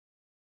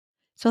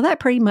 So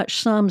that pretty much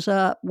sums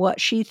up what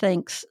she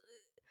thinks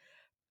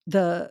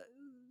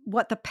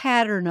what the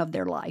pattern of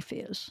their life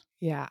is.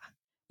 Yeah.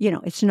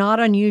 It's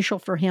not unusual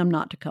for him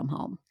not to come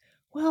home.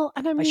 Well,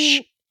 and I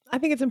mean, I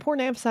think it's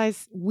important to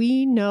emphasize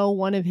we know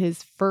one of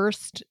his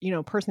first,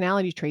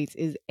 personality traits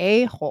is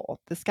a-hole.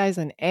 This guy's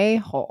an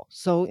a-hole.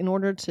 So in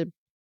order to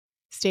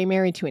stay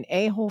married to an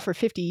a-hole for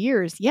 50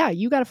 years, yeah,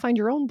 you got to find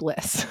your own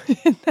bliss.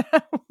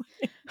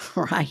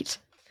 Right.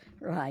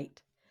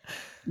 Right.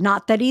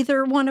 Not that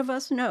either one of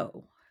us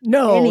know.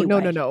 No.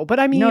 Anyway. But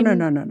I mean,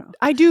 No.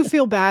 I do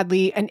feel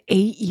badly. An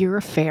 8-year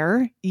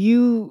affair,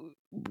 you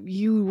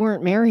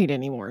weren't married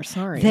anymore.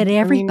 Sorry. That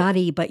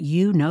everybody but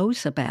you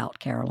knows about,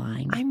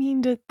 Caroline. I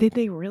mean, did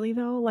they really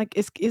though? Like,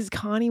 is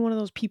Connie one of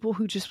those people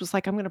who just was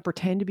like, I'm going to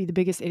pretend to be the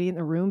biggest idiot in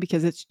the room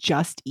because it's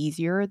just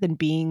easier than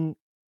being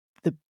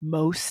the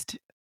most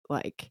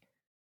like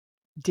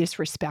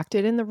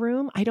disrespected in the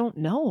room? I don't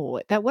know.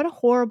 What a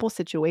horrible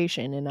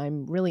situation. And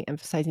I'm really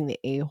emphasizing the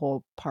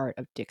a-hole part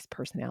of Dick's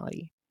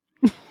personality.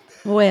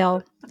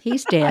 Well,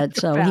 he's dead,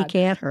 so he bad.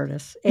 can't hurt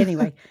us.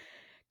 Anyway,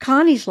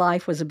 Connie's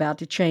life was about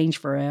to change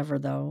forever,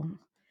 though,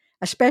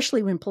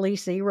 especially when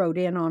police zeroed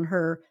in on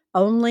her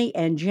only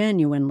and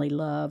genuinely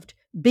beloved.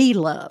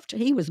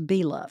 He was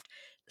beloved.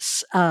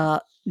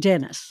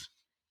 Dennis.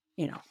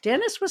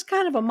 Dennis was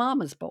kind of a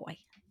mama's boy.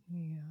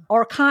 Yeah.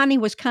 Or Connie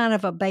was kind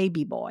of a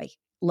baby boy,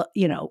 like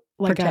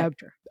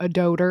protector. A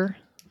doter.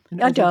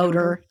 A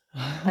doter.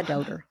 A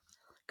doter.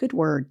 Good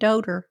word,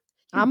 doter.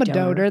 I'm a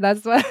doter.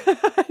 That's what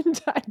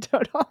I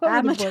dote all over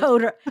I'm the a place.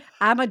 doter.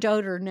 I'm a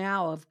doter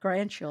now of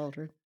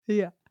grandchildren.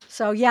 Yeah.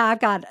 So yeah,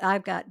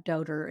 I've got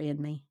doter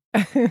in me.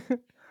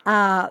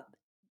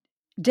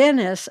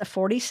 Dennis, a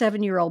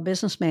 47-year-old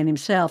businessman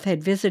himself,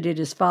 had visited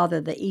his father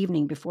the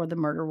evening before the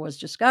murder was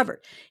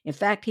discovered. In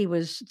fact, he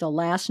was the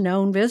last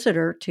known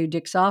visitor to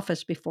Dick's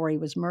office before he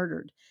was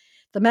murdered.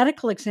 The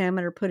medical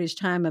examiner put his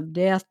time of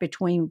death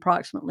between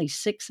approximately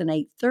 6 and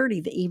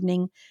 8:30 the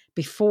evening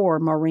before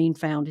Maureen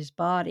found his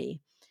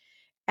body.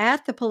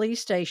 At the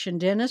police station,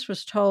 Dennis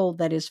was told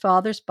that his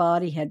father's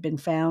body had been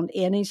found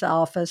in his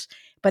office,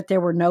 but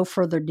there were no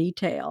further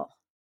detail.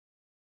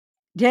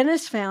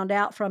 Dennis found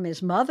out from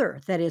his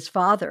mother that his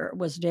father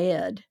was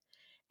dead.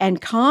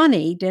 And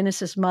Connie,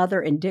 Dennis's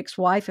mother and Dick's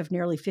wife of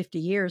nearly 50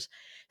 years,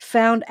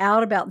 found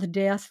out about the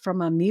death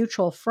from a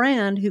mutual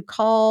friend who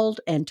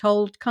called and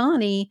told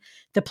Connie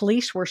the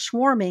police were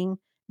swarming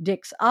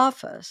Dick's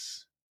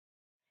office.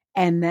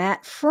 And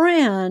that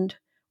friend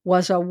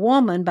was a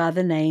woman by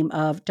the name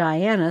of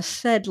Diana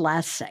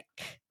Sedlasek.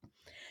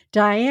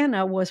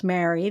 Diana was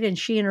married, and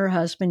she and her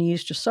husband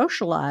used to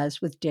socialize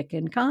with Dick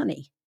and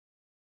Connie.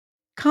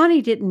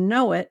 Connie didn't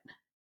know it,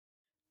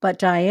 but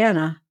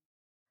Diana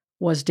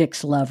was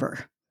Dick's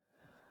lover.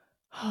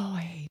 Oh,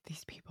 I hate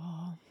these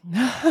people.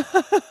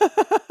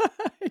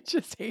 I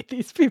just hate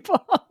these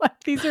people.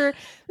 This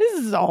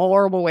is a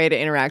horrible way to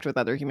interact with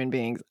other human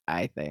beings,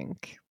 I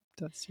think.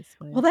 That's just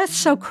that's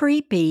so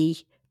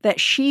creepy that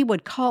she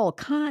would call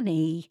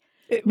Connie,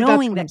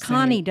 knowing that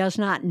Connie does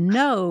not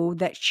know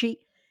that she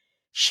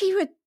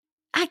would.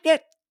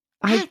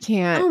 I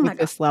can't with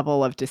this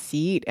level of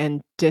deceit and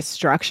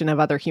destruction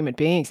of other human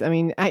beings. I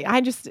mean,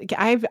 I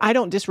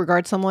don't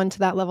disregard someone to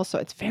that level, so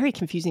it's very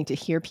confusing to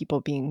hear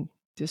people being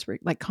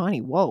like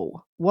Connie.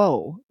 Whoa,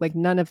 like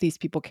none of these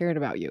people cared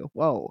about you.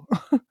 Whoa.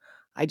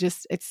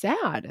 It's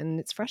sad and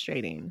it's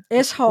frustrating.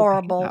 It's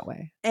horrible that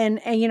way. And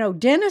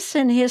Dennis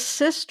and his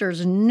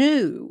sisters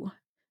knew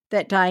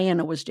that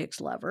Diana was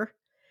Dick's lover.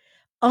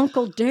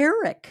 Uncle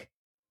Derek,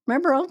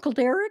 remember Uncle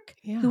Derek,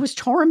 who was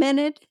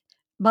tormented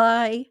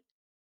by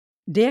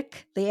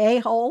Dick, the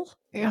a-hole,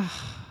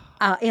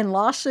 in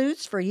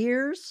lawsuits for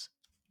years.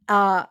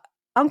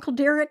 Uncle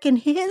Derek and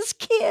his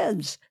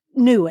kids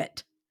knew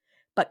it,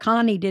 but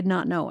Connie did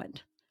not know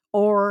it.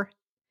 Or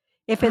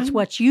if it's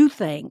what you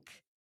think,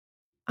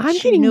 I'm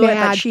getting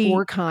mad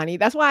for Connie.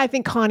 That's why I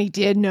think Connie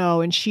did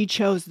know, and she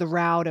chose the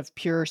route of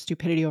pure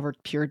stupidity over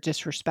pure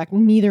disrespect.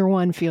 Neither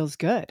one feels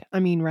good. I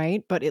mean,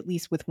 right? But at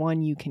least with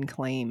one, you can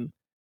claim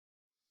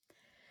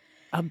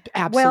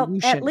absolution.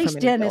 Well, at least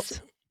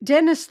from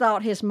Dennis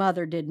thought his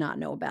mother did not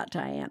know about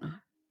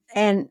Diana,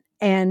 and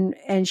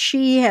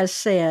she has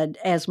said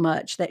as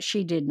much that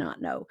she did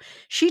not know.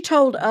 She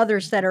told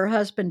others that her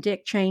husband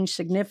Dick changed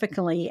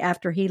significantly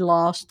after he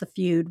lost the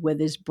feud with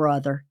his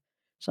brother.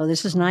 So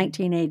this is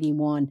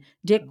 1981.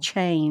 Dick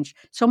changed.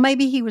 So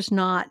maybe he was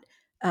not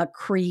a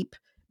creep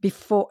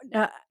before.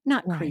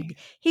 Not creepy.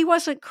 He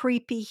wasn't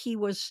creepy. He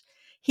was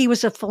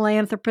a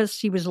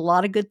philanthropist. He was a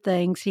lot of good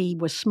things. He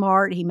was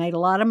smart. He made a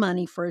lot of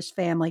money for his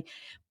family.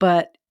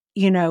 But,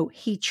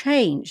 he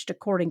changed,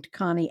 according to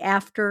Connie,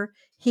 after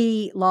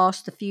he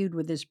lost the feud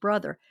with his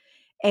brother.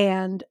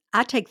 And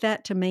I take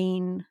that to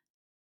mean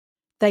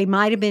they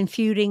might have been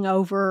feuding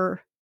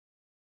over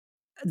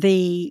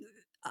the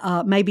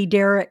maybe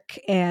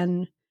Derek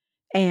and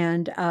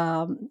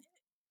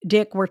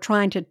Dick were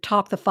trying to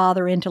talk the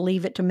father into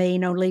leave it to me,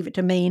 no, leave it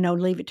to me, no,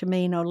 leave it to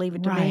me, no, leave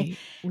it to me.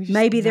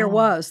 Maybe there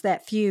was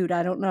that feud.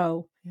 I don't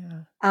know.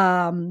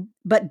 Yeah.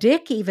 But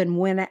Dick even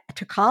went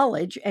to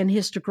college and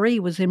his degree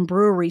was in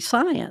brewery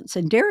science.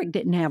 And Derek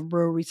didn't have a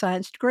brewery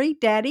science degree.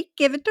 Daddy,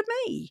 give it to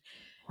me.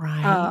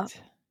 Right.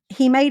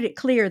 He made it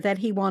clear that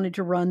he wanted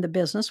to run the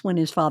business when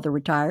his father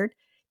retired.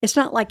 It's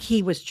not like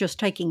he was just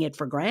taking it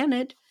for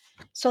granted.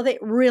 So that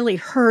really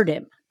hurt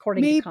him,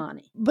 according to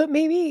Connie. But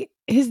maybe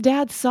his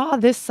dad saw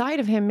this side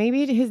of him.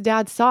 Maybe his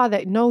dad saw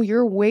that, no,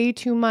 you're way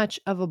too much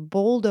of a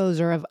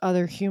bulldozer of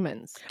other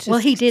humans to Well,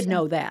 he did success.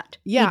 know that.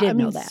 He Yeah, I did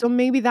know mean, that. so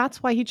maybe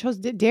that's why he chose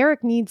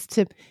Derek needs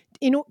to,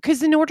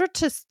 because in order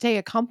to stay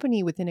a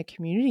company within a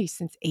community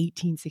since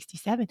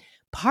 1867,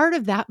 part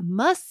of that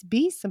must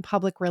be some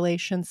public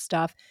relations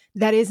stuff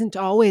that isn't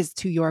always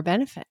to your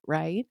benefit,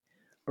 right?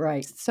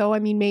 Right. So, I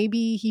mean,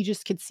 maybe he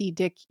just could see,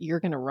 Dick, you're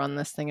going to run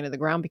this thing into the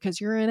ground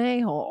because you're an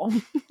a-hole.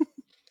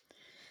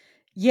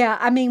 Yeah,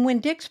 I mean, when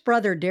Dick's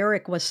brother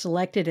Derek was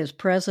selected as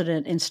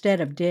president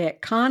instead of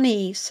Dick,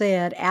 Connie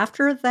said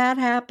after that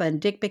happened,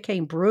 Dick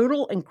became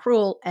brutal and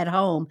cruel at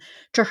home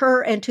to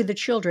her and to the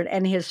children,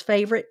 and his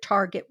favorite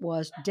target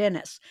was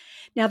Dennis.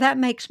 Now, that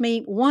makes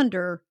me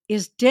wonder,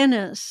 is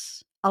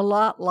Dennis a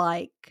lot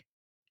like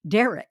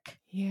Derek?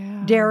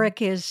 Yeah.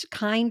 Derek is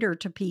kinder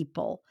to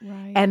people,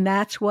 Right. and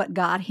that's what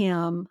got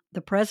him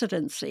the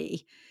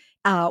presidency,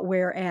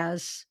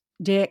 whereas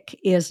Dick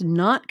is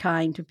not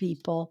kind to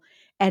people.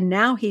 And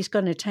now he's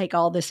going to take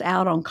all this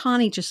out on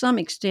Connie to some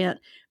extent,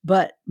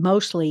 but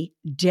mostly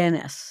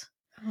Dennis.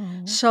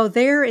 Oh. So,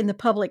 there in the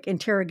public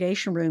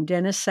interrogation room,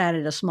 Dennis sat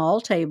at a small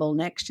table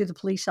next to the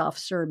police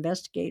officer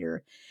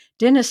investigator.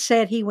 Dennis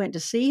said he went to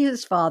see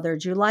his father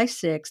July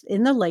 6th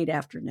in the late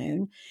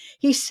afternoon.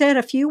 He said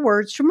a few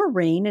words to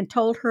Maureen and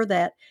told her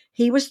that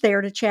he was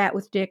there to chat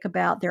with Dick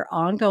about their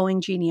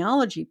ongoing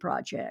genealogy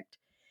project.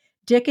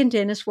 Dick and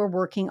Dennis were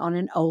working on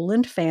an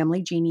Oland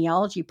family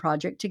genealogy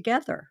project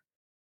together.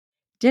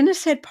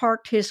 Dennis had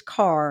parked his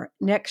car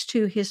next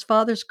to his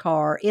father's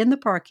car in the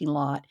parking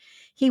lot.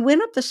 He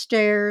went up the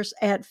stairs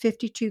at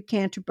 52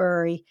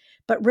 Canterbury,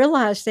 but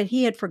realized that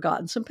he had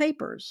forgotten some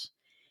papers.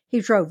 He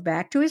drove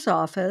back to his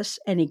office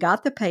and he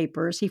got the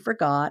papers he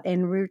forgot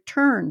and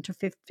returned to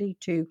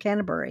 52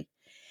 Canterbury.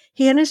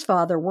 He and his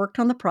father worked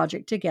on the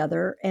project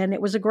together, and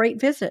it was a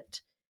great visit.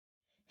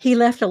 He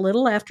left a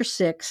little after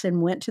 6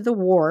 and went to the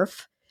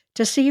wharf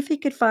to see if he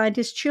could find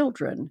his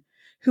children,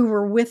 who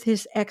were with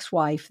his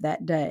ex-wife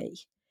that day.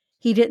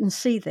 He didn't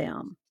see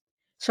them,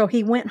 so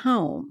he went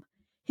home.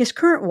 His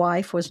current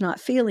wife was not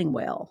feeling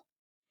well.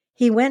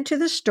 He went to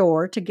the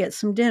store to get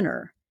some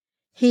dinner.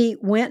 He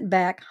went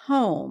back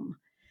home.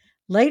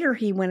 Later,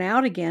 he went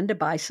out again to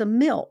buy some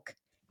milk,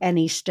 and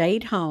he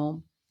stayed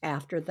home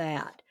after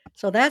that.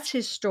 So that's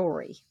his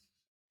story.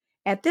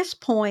 At this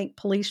point,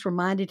 police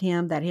reminded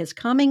him that his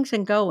comings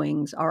and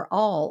goings are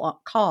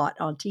all caught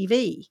on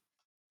TV.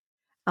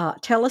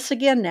 Tell us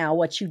again now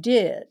what you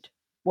did.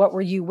 What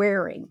were you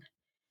wearing?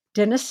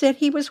 Dennis said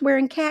he was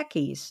wearing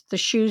khakis, the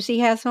shoes he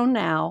has on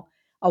now,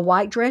 a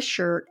white dress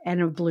shirt,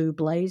 and a blue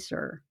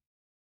blazer.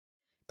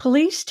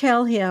 Police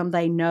tell him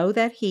they know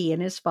that he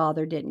and his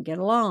father didn't get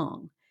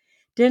along.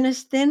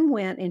 Dennis then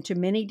went into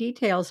many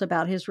details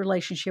about his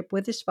relationship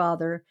with his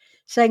father,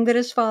 saying that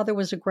his father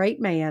was a great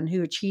man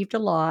who achieved a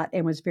lot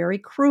and was very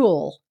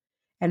cruel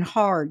and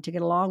hard to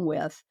get along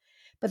with,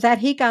 but that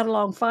he got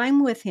along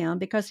fine with him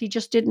because he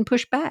just didn't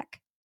push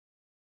back.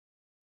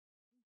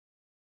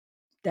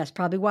 That's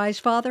probably why his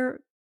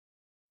father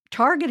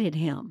targeted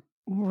him.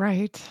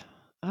 Right.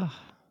 Ugh.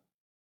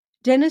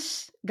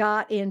 Dennis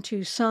got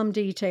into some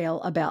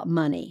detail about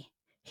money.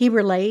 He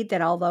relayed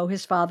that although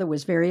his father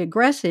was very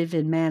aggressive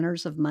in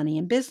matters of money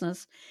and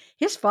business,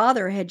 his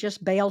father had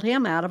just bailed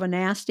him out of a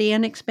nasty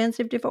and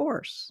expensive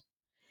divorce.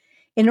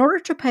 In order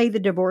to pay the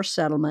divorce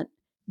settlement,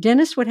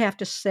 Dennis would have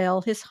to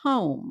sell his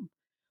home,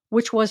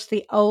 which was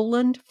the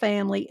Oland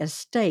family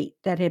estate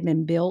that had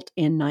been built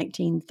in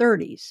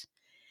 1930s.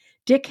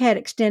 Dick had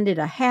extended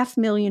a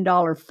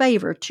 $500,000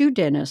 favor to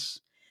Dennis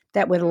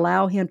that would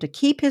allow him to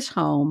keep his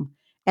home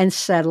and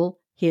settle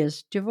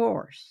his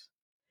divorce.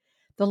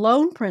 The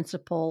loan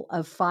principal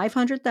of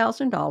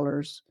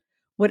 $500,000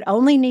 would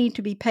only need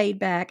to be paid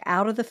back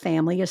out of the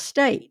family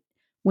estate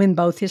when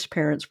both his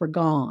parents were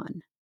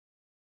gone.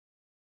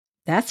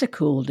 That's a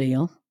cool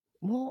deal.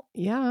 Well,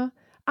 yeah.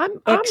 I'm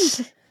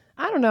Ex-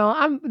 I don't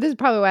know. This is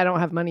probably why I don't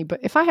have money,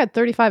 but if I had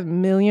 35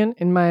 million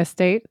in my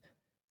estate,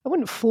 I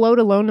wouldn't float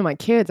a loan to my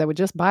kids. I would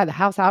just buy the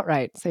house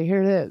outright. Say,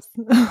 here it is.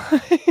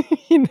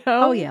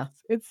 oh, yeah.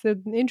 It's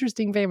an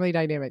interesting family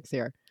dynamics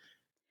here.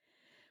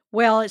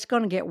 Well, it's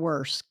going to get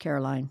worse,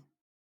 Caroline.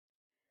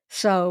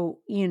 So,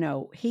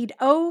 he'd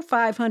owe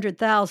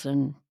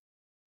 500,000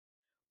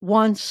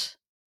 once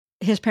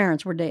his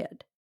parents were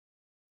dead.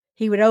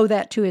 He would owe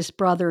that to his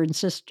brother and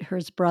sister,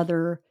 his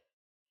brother.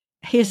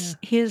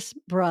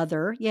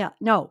 Yeah,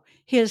 no,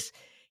 his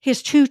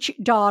two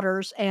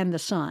daughters and the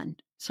son.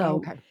 So,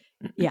 okay.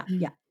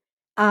 yeah.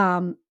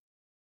 Um,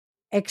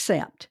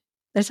 except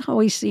that's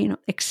always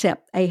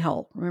except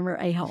a-hole. Remember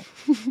a-hole?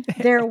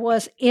 There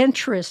was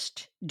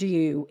interest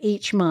due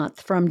each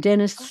month from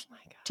Dennis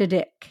to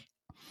Dick.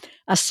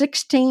 A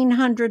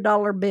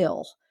 $1,600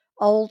 bill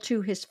owed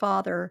to his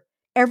father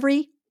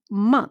every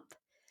month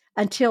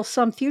until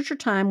some future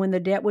time when the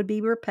debt would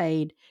be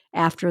repaid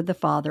after the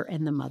father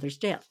and the mother's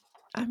death.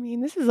 I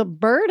mean, this is a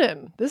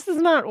burden. This is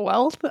not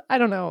wealth. I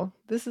don't know.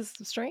 This is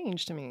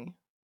strange to me.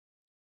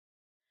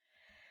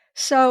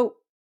 So,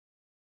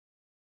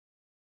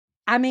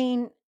 I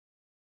mean,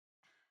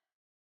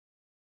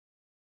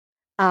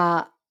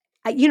 I'm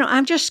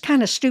just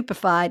kind of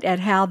stupefied at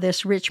how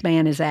this rich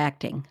man is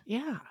acting.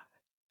 Yeah.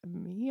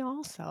 Me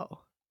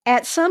also.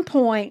 At some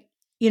point,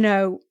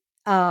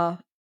 uh,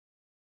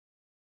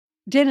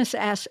 Dennis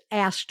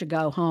asked to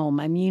go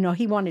home. I mean,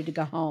 he wanted to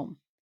go home.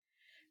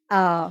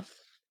 Uh,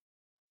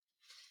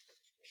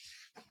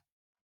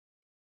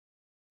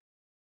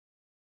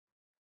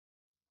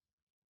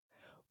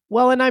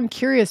 Well, and I'm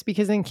curious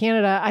because in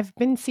Canada, I've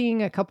been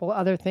seeing a couple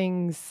other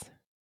things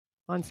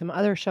on some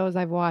other shows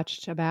I've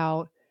watched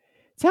about.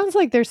 Sounds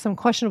like there's some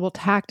questionable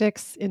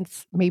tactics in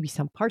maybe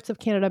some parts of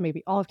Canada,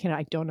 maybe all of Canada.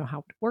 I don't know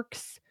how it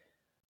works.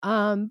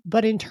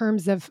 But in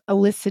terms of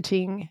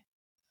eliciting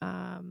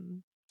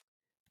um,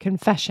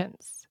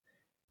 confessions,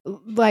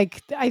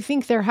 like I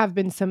think there have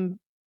been some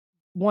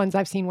ones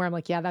I've seen where I'm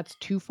like, yeah, that's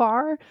too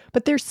far.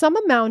 But there's some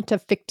amount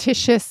of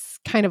fictitious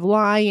kind of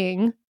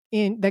lying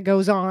in that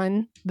goes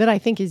on that I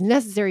think is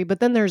necessary. But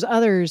then there's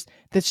others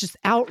that's just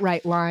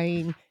outright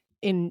lying,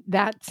 and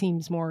that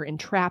seems more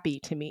entrappy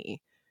to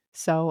me.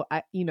 So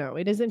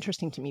it is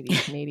interesting to me,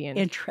 these Canadian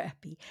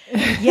entrappy.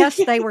 Yes,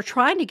 they were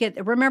trying to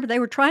get. Remember, they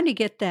were trying to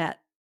get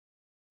that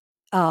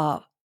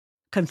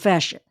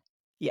confession.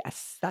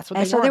 Yes, that's what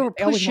And they so they wanted. were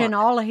They always pushing want.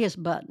 all of his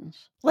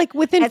buttons. Like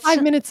within At 5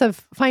 some minutes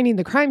of finding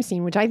the crime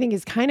scene, which I think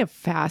is kind of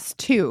fast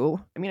too.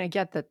 I mean, I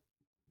get that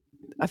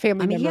a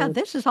family yeah, member.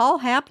 this is all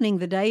happening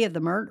the day of the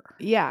murder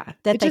Yeah,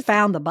 that they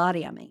found the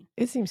body.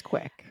 it seems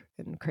quick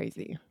and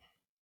crazy.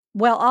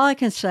 Well, all I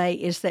can say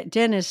is that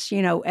Dennis,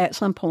 at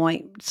some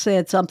point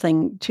said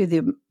something to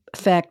the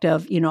effect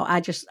of,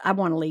 I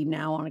want to leave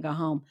now. I want to go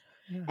home.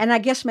 Yeah. And I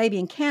guess maybe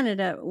in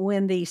Canada,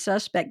 when the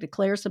suspect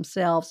declares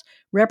themselves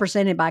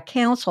represented by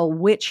counsel,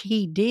 which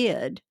he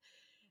did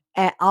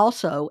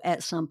also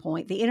at some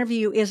point, the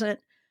interview isn't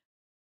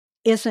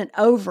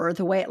over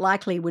the way it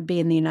likely would be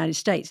in the United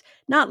States.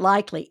 Not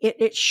likely.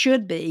 It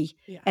should be.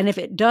 Yeah. And if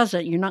it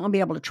doesn't, you're not going to be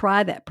able to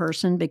try that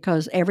person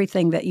because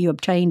everything that you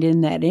obtained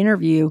in that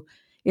interview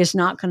is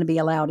not going to be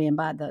allowed in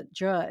by the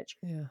judge.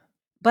 Yeah.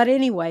 But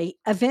anyway,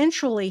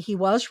 eventually he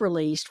was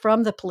released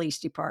from the police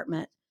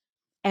department.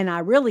 And I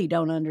really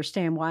don't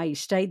understand why he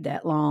stayed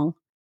that long.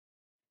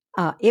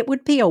 It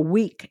would be a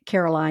week,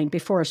 Caroline,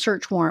 before a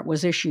search warrant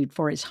was issued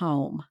for his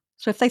home.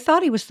 So if they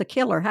thought he was the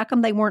killer, how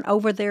come they weren't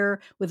over there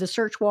with a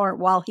search warrant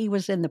while he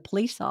was in the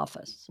police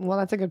office? Well,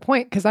 that's a good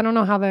point because I don't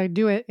know how they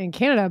do it in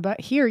Canada,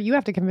 but here you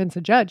have to convince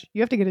a judge.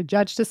 You have to get a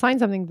judge to sign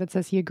something that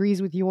says he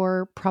agrees with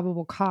your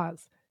probable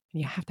cause.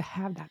 And you have to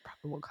have that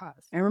probable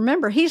cause. And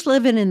remember, he's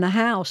living in the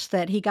house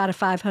that he got a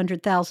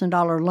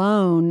 $500,000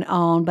 loan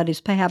on, but is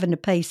having to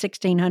pay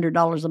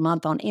 $1,600 a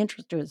month on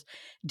interest to his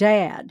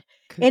dad.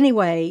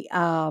 Anyway,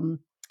 I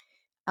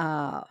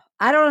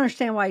don't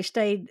understand why he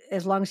stayed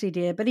as long as he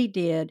did, but he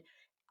did.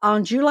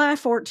 On July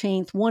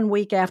 14th, 1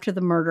 week after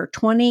the murder,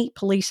 20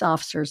 police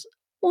officers.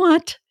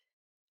 What?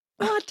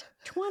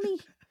 20?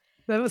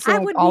 So I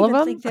like wouldn't all of even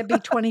them? think there'd be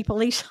 20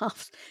 police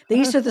officers.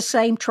 These are the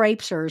same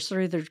traipsers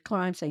through the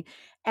crime scene.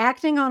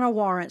 Acting on a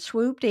warrant,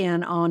 swooped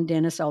in on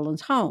Dennis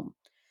Olin's home.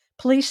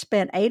 Police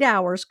spent 8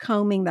 hours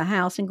combing the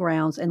house and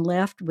grounds and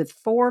left with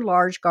 4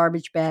 large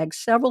garbage bags,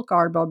 several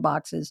cardboard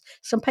boxes,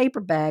 some paper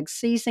bags,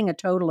 seizing a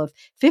total of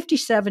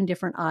 57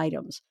 different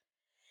items.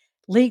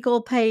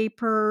 Legal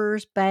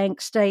papers,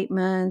 bank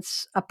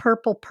statements, a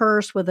purple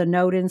purse with a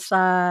note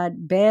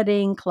inside,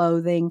 bedding,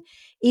 clothing,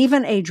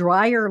 even a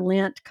dryer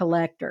lint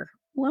collector.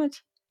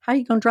 What? How are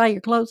you going to dry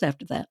your clothes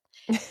after that?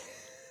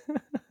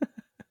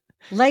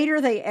 Later,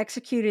 they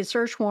executed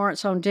search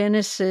warrants on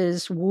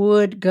Dennis's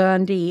Wood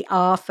Gundy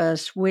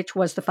office, which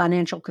was the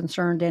financial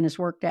concern Dennis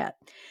worked at.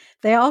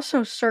 They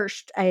also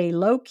searched a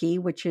Loki,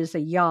 which is a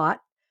yacht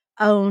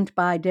owned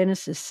by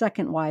Dennis's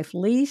second wife,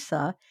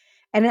 Lisa,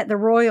 and at the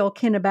Royal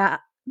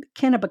Kennebecasis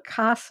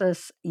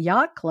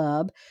Yacht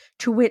Club,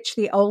 to which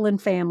the Olin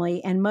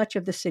family and much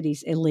of the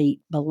city's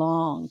elite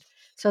belonged.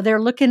 So they're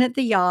looking at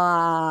the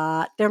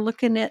yacht, they're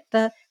looking at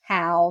the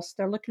house,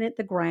 they're looking at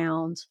the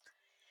grounds.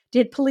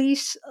 Did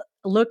police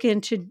look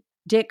into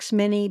Dick's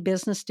many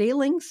business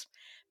dealings?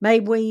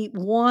 Maybe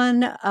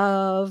one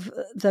of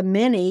the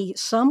many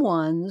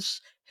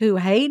someones who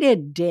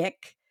hated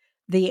Dick,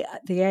 the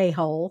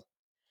a-hole,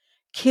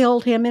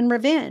 killed him in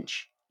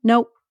revenge.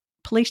 Nope,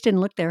 police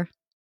didn't look there.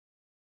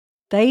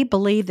 They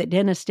believe that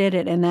Dennis did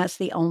it, and that's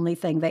the only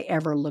thing they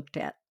ever looked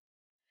at.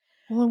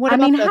 Well, what I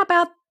about mean, the how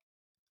about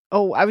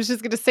Oh, I was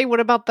just going to say,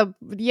 what about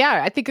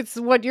I think it's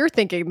what you're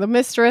thinking. The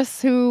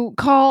mistress who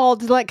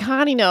called, like,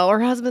 Connie, no, her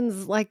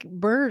husband's like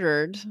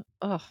murdered.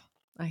 Ugh,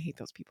 I hate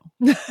those people.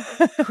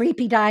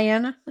 creepy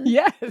Diana?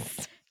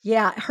 Yes.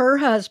 Yeah, her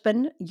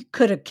husband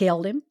could have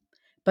killed him,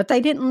 but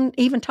they didn't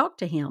even talk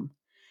to him.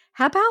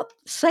 How about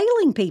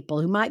sailing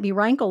people who might be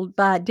rankled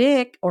by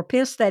Dick or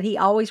pissed that he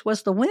always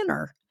was the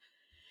winner?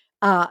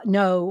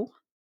 No.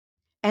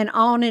 And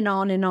on and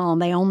on and on.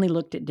 They only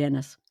looked at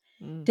Dennis.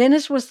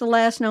 Dennis was the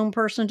last known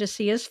person to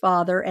see his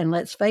father, and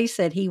let's face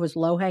it, he was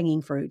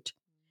low-hanging fruit.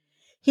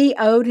 He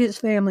owed his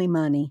family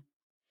money.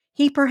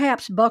 He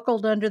perhaps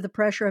buckled under the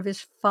pressure of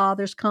his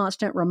father's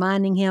constant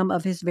reminding him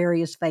of his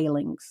various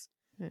failings.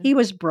 Yeah. He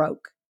was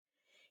broke.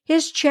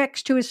 His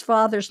checks to his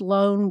father's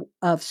loan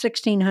of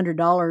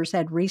 $1,600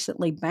 had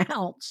recently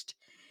bounced.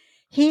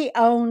 He he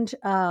owed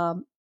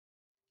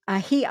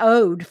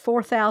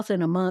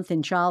 $4,000 a month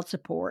in child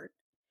support.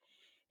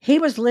 He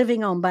was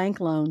living on bank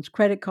loans,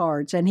 credit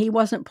cards, and he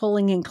wasn't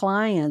pulling in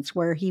clients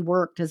where he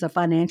worked as a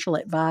financial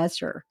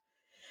advisor.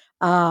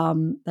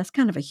 That's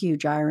kind of a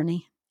huge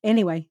irony.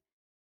 Anyway,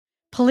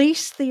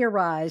 police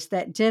theorized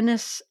that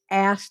Dennis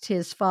asked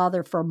his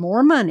father for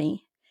more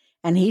money,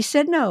 and he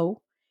said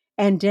no,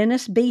 and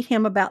Dennis beat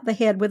him about the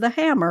head with a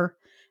hammer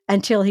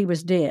until he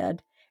was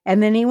dead.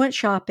 And then he went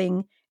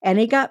shopping, and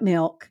he got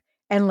milk,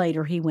 and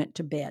later he went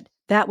to bed.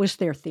 That was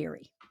their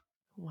theory.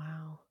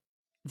 Wow.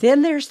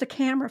 Then there's the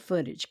camera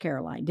footage,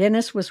 Caroline.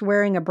 Dennis was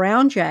wearing a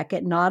brown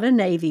jacket, not a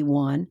navy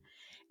one,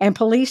 and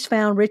police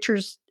found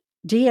Dick's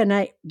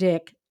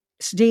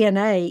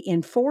DNA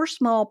in 4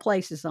 small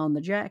places on the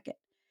jacket.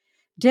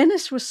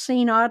 Dennis was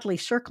seen oddly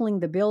circling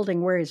the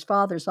building where his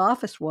father's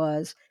office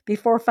was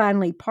before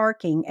finally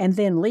parking and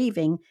then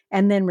leaving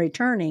and then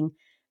returning,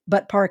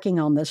 but parking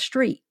on the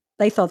street.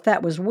 They thought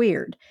that was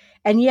weird.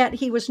 And yet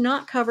he was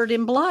not covered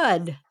in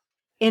blood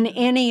in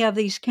any of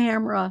these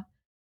camera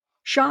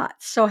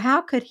shots. So how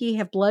could he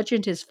have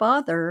bludgeoned his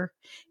father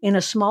in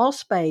a small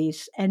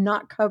space and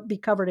not be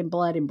covered in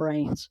blood and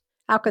brains?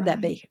 How could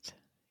that be?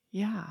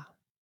 Yeah.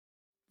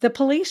 The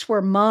police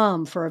were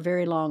mum for a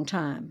very long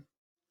time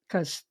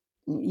because,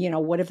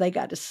 what have they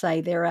got to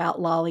say? They're out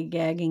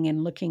lollygagging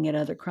and looking at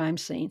other crime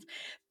scenes,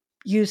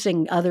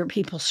 using other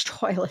people's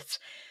toilets.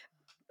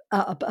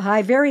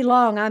 By very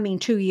long, I mean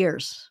 2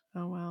 years.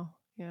 Oh, wow.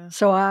 Yeah.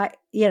 So I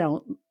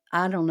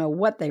don't know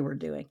what they were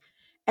doing.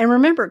 And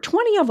remember,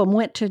 20 of them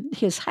went to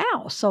his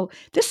house. So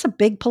this is a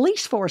big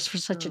police force for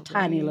such a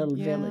tiny little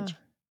village.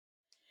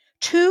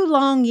 2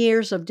 long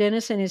years of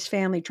Dennis and his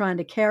family trying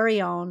to carry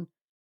on.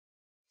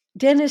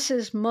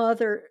 Dennis's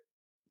mother,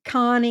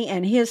 Connie,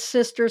 and his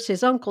sisters,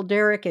 his uncle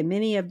Derek, and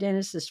many of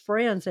Dennis's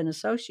friends and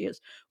associates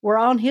were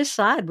on his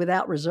side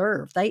without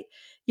reserve. They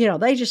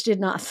just did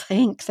not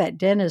think that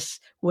Dennis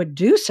would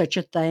do such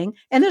a thing.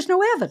 And there's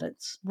no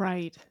evidence.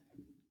 Right.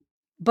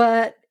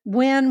 But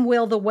when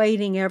will the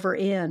waiting ever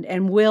end?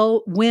 And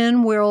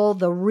when will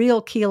the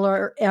real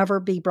killer ever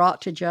be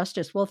brought to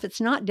justice? Well, if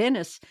it's not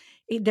Dennis,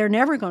 they're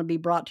never going to be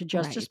brought to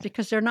justice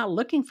because they're not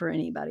looking for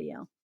anybody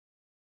else.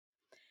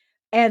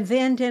 And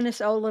then Dennis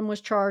Olin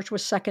was charged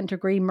with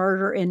second-degree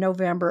murder in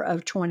November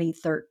of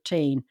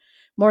 2013,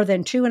 more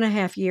than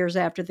 2.5 years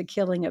after the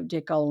killing of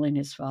Dick Olin,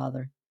 his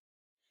father.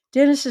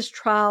 Dennis's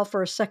trial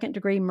for a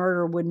second-degree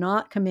murder would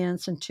not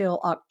commence until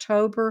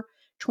October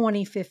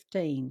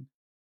 2015.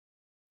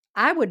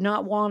 I would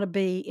not want to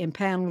be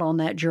impaneled on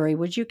that jury.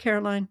 Would you,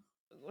 Caroline?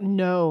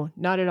 No,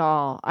 not at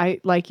all.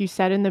 Like you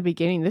said in the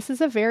beginning, this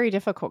is a very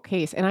difficult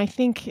case. And I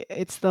think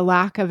it's the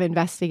lack of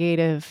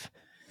investigative,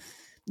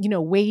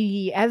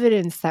 weighty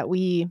evidence that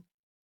we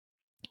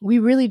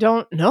really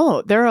don't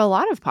know. There are a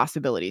lot of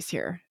possibilities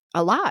here.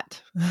 A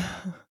lot.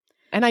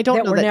 And I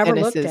don't know that never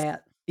Dennis looked is.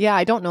 at. Yeah,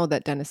 I don't know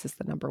that Dennis is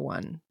the number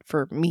one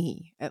for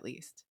me, at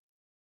least.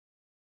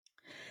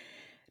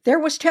 There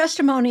was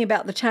testimony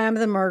about the time of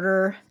the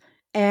murder,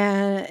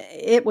 and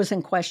it was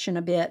in question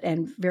a bit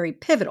and very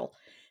pivotal.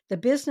 The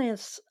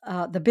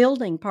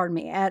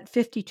building, at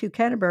 52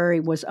 Canterbury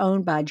was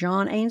owned by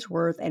John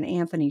Ainsworth and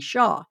Anthony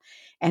Shaw,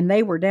 and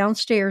they were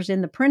downstairs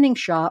in the printing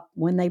shop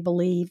when they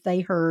believed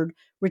they heard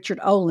Richard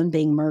Olin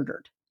being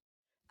murdered.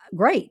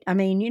 Great. I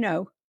mean,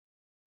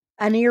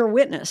 an ear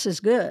witness is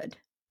good,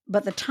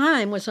 but the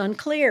time was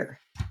unclear.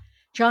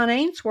 John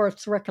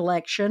Ainsworth's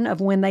recollection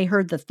of when they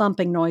heard the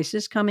thumping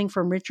noises coming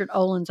from Richard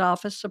Olin's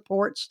office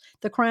supports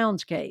the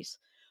Crown's case,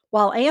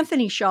 while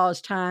Anthony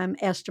Shaw's time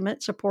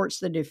estimate supports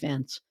the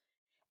defense.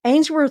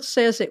 Ainsworth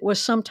says it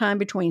was sometime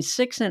between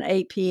 6 and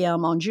 8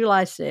 p.m. on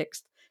July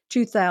 6,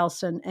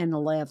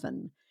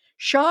 2011.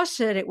 Shaw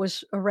said it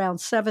was around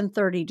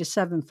 7:30 to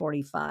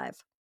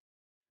 7:45.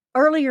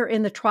 Earlier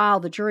in the trial,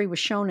 the jury was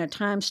shown a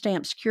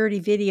time-stamped security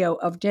video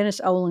of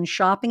Dennis Olin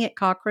shopping at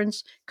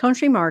Cochrane's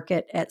Country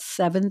Market at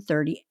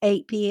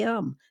 7:38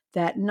 p.m.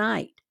 that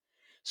night.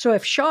 So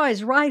if Shaw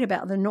is right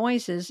about the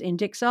noises in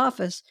Dick's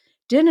office,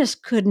 Dennis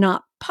could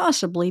not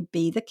possibly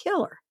be the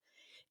killer.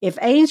 If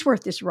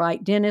Ainsworth is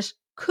right, Dennis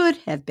could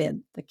have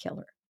been the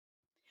killer.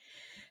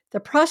 The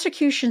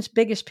prosecution's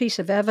biggest piece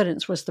of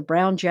evidence was the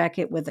brown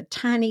jacket with the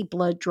tiny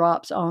blood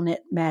drops on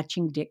it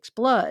matching Dick's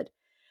blood.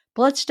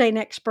 Bloodstain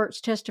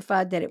experts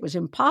testified that it was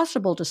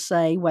impossible to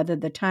say whether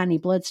the tiny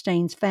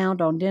bloodstains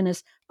found on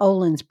Dennis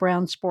Olin's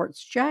brown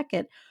sports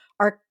jacket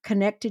are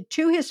connected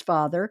to his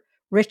father,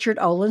 Richard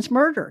Olin's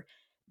murder,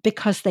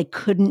 because they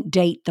couldn't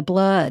date the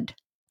blood.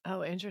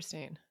 Oh,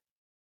 interesting.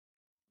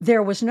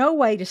 There was no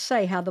way to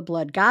say how the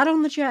blood got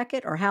on the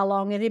jacket or how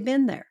long it had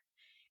been there.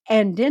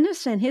 And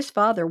Dennis and his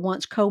father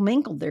once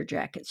commingled their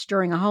jackets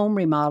during a home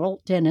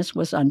remodel Dennis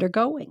was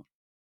undergoing.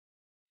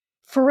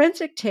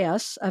 Forensic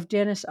tests of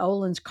Dennis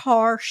Olin's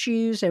car,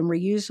 shoes, and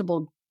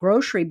reusable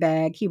grocery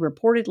bag he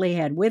reportedly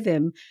had with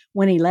him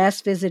when he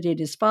last visited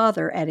his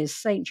father at his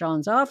St.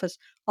 John's office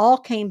all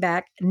came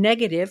back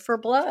negative for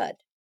blood.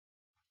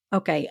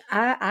 Okay,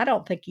 I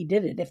don't think he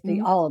did it if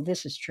all of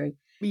this is true.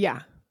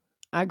 Yeah,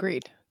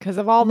 agreed. Because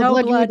of all the No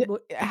blood you blood.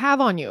 would have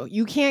on you.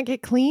 You can't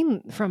get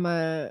clean from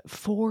a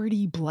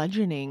 40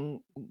 bludgeoning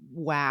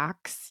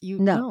wax.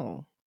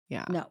 No.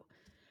 Yeah.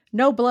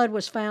 No blood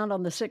was found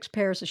on the 6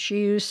 pairs of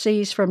shoes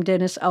seized from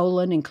Dennis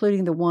Olin,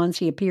 including the ones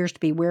he appears to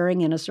be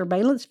wearing in a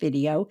surveillance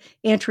video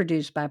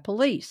introduced by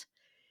police.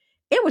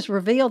 It was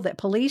revealed that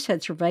police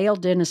had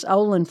surveilled Dennis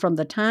Olin from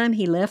the time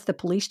he left the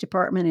police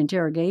department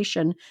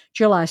interrogation,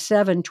 July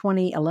 7,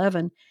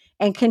 2011,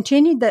 and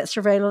continued that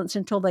surveillance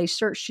until they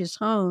searched his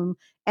home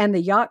and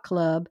the yacht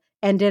club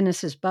and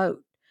Dennis's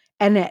boat.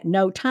 And at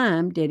no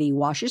time did he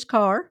wash his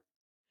car,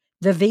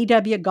 the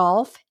VW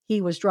Golf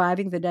he was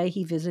driving the day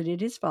he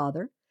visited his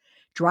father,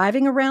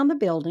 driving around the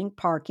building,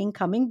 parking,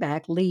 coming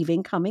back,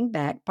 leaving, coming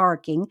back,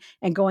 parking,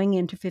 and going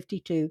into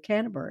 52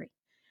 Canterbury.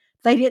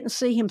 They didn't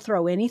see him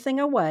throw anything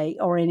away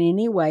or in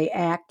any way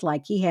act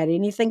like he had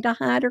anything to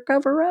hide or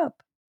cover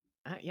up.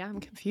 Yeah, I'm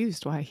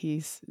confused why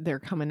they're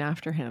coming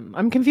after him.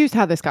 I'm confused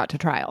how this got to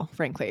trial,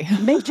 frankly.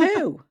 Me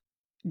too.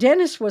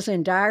 Dennis was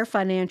in dire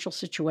financial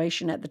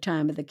situation at the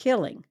time of the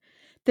killing.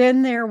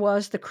 Then there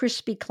was the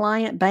crispy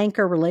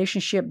client-banker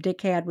relationship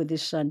Dick had with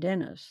his son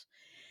Dennis.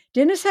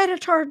 Dennis had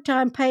a hard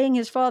time paying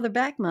his father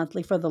back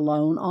monthly for the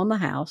loan on the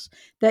house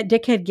that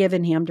Dick had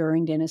given him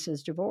during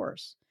Dennis's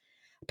divorce.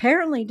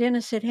 Apparently,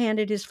 Dennis had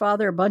handed his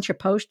father a bunch of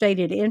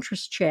post-dated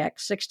interest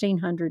checks,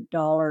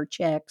 $1,600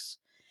 checks,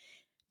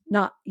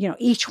 not,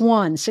 each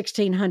one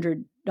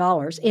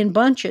 $1,600 in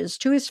bunches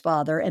to his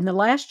father, and the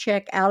last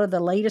check out of the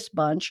latest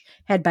bunch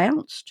had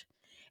bounced,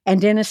 and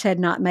Dennis had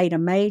not made a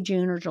May,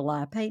 June, or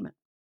July payment.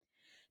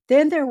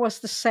 Then there was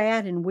the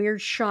sad and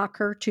weird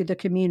shocker to the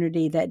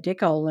community that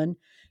Dick Olin,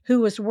 who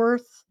was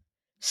worth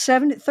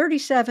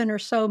 37 or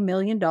so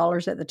million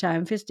dollars at the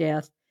time of his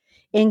death,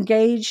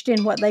 engaged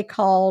in what they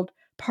called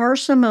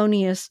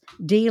parsimonious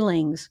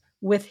dealings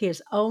with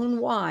his own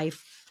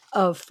wife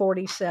of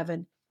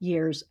 47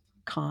 years,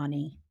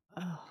 Connie.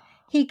 Oh.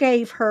 He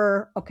gave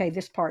her, okay,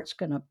 this part's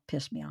going to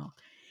piss me off.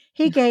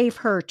 He gave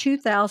her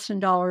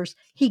 $2,000.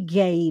 He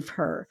gave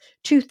her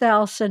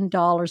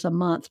 $2,000 a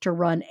month to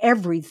run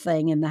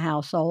everything in the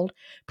household,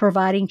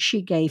 providing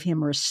she gave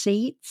him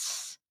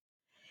receipts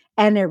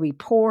and a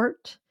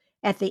report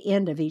at the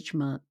end of each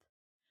month.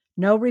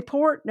 No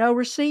report, no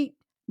receipt,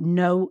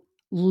 no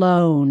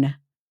loan,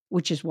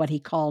 which is what he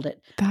called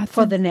it,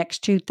 for the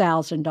next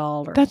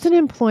 $2,000. That's an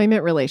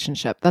employment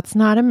relationship. That's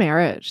not a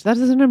marriage. That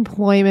is an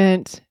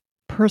employment,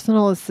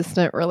 personal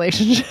assistant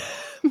relationship.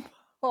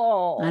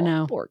 Oh, I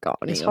know. Poor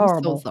Connie. It's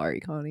horrible. I'm so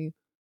sorry, Connie.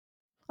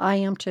 I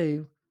am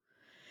too.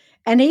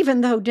 And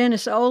even though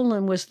Dennis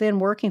Olin was then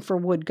working for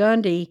Wood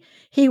Gundy,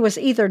 he was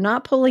either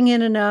not pulling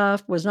in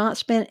enough,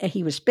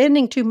 he was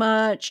spending too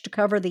much to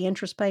cover the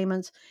interest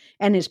payments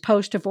and his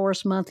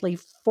post-divorce monthly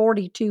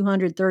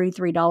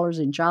 $4,233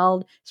 in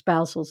child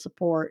spousal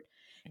support.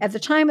 At the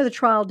time of the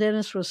trial,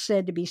 Dennis was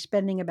said to be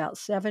spending about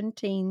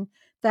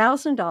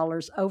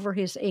 $17,000 over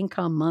his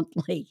income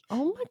monthly.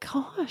 Oh my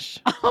gosh.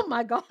 Oh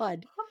my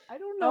God. I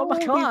don't know. Oh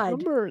my God.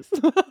 These numbers.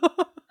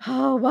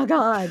 Oh my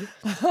God.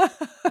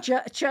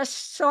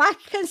 Just so I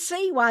can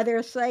see why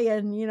they're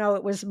saying,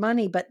 it was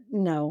money, but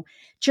no.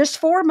 Just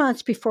 4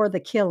 months before the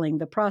killing,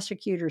 the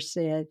prosecutor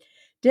said,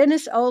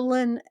 Dennis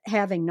Olin,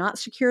 having not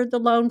secured the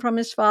loan from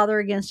his father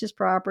against his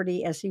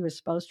property as he was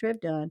supposed to have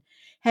done,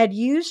 had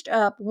used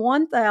up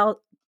 1,000,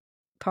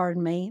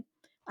 pardon me,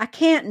 I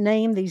can't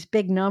name these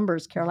big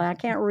numbers, Caroline. I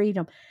can't read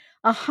them.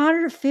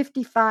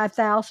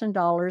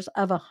 $155,000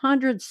 of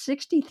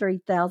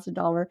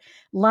 $163,000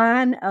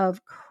 line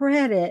of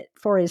credit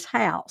for his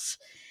house.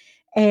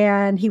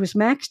 And he was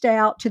maxed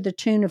out to the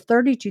tune of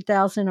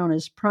 $32,000 on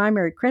his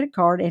primary credit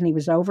card, and he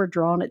was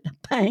overdrawn at the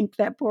bank,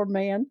 that poor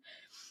man.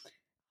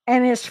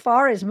 And as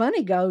far as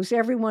money goes,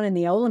 everyone in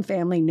the Olin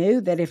family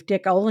knew that if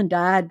Dick Olin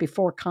died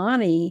before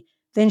Connie,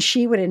 then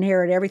she would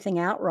inherit everything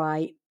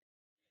outright.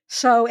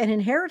 So an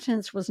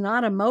inheritance was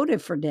not a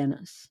motive for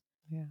Dennis.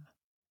 Yeah.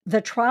 The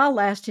trial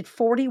lasted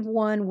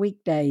 41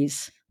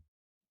 weekdays.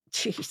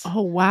 Jeez.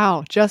 Oh,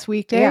 wow. Just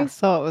weekdays? Yeah.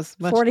 So it was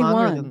much 41.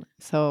 longer than,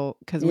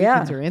 because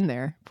weekends are in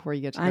there before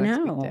you get to the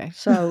next weekday.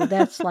 So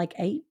that's like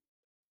 8.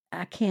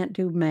 I can't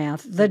do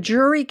math. The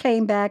jury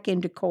came back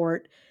into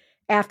court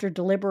after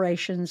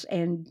deliberations,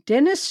 and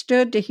Dennis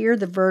stood to hear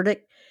the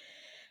verdict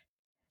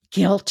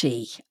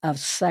guilty of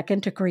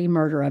second-degree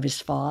murder of his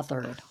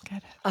father. I don't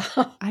get it.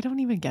 I don't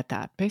even get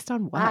that. Based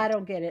on what? I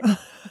don't get it.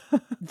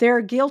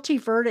 Their guilty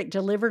verdict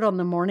delivered on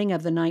the morning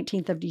of the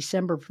 19th of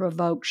December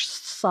provoked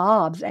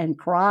sobs and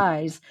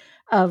cries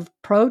of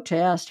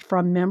protest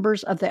from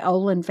members of the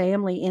Olin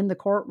family in the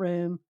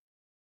courtroom,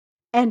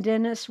 and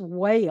Dennis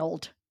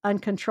wailed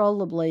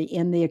uncontrollably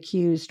in the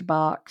accused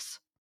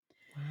box.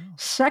 Wow.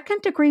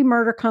 Second-degree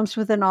murder comes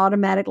with an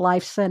automatic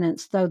life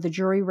sentence, though the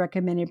jury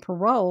recommended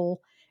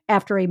parole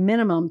after a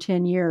minimum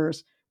 10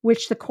 years,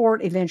 which the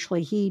court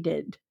eventually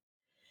heeded.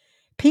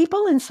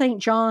 People in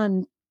St.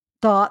 John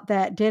thought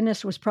that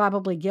Dennis was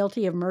probably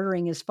guilty of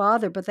murdering his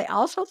father, but they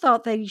also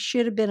thought that he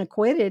should have been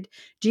acquitted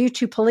due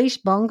to police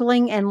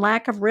bungling and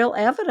lack of real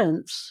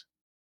evidence.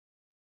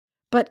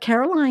 But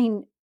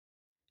Caroline,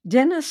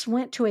 Dennis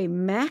went to a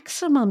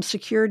maximum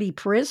security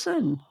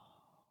prison.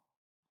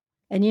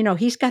 And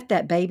he's got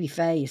that baby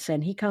face,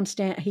 and he comes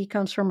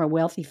from a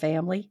wealthy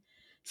family.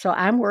 So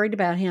I'm worried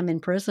about him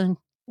in prison.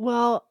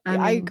 Well, I I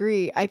mean,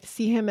 agree. I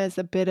see him as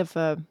a bit of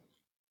a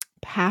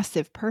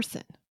passive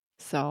person.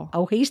 So,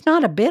 oh, he's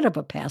not a bit of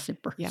a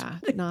passive person. yeah,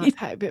 not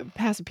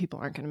passive people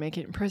aren't going to make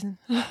it in prison.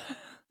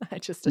 I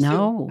just assume.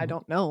 No. I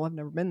don't know. I've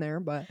never been there,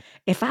 but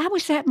If I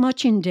was that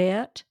much in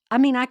debt,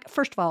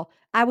 first of all,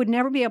 I would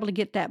never be able to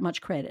get that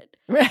much credit.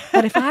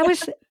 But if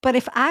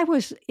I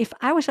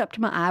was up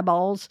to my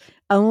eyeballs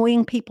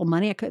owing people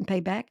money I couldn't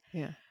pay back,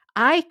 yeah,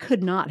 I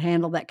could not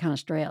handle that kind of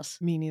stress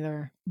me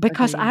neither.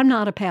 because Agreed. I'm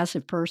not a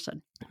passive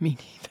person. Me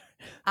neither.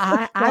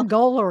 I'm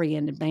goal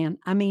oriented, man.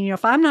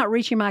 If I'm not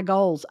reaching my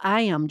goals,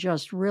 I am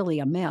just really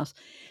a mess.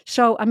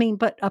 So,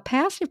 but a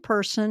passive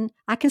person,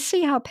 I can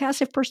see how a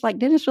passive person like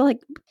Dennis will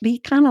be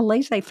kind of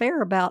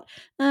laissez-faire about,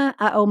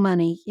 I owe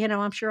money.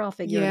 I'm sure I'll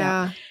figure it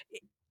out.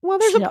 Well,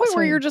 there's a point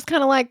where you're just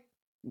kind of like,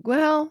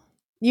 well,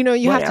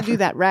 you have to do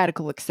that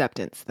radical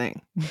acceptance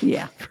thing.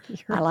 Yeah,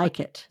 I like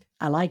it.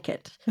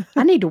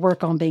 I need to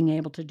work on being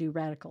able to do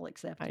radical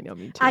acceptance. I know,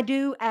 me too. I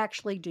do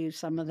actually do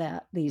some of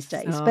that these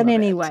days. But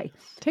anyway.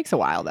 It takes a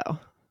while, though,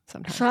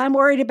 sometimes. So I'm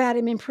worried about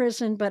him in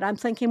prison, but I'm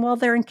thinking, well,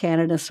 they're in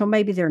Canada, so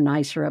maybe they're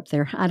nicer up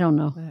there. I don't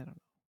know.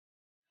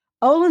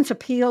 Olin's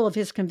appeal of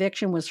his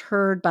conviction was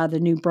heard by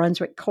the New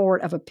Brunswick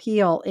Court of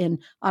Appeal in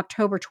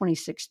October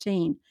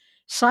 2016.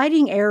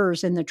 Citing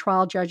errors in the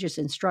trial judge's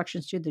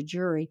instructions to the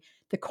jury,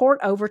 the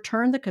court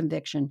overturned the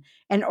conviction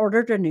and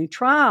ordered a new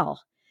trial.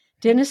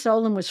 Dennis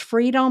Olin was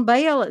freed on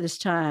bail at this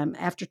time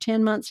after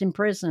 10 months in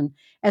prison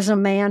as a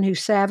man who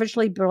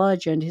savagely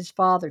bludgeoned his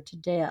father to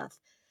death.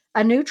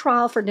 A new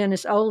trial for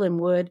Dennis Olin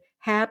would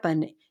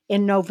happen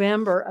in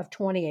November of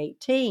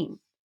 2018.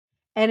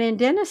 And in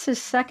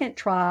Dennis's second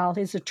trial,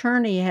 his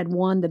attorney had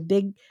won the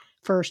big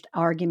first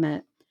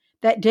argument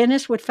that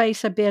Dennis would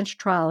face a bench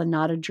trial and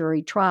not a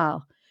jury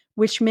trial,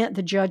 which meant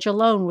the judge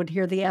alone would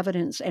hear the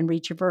evidence and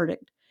reach a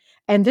verdict.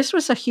 And this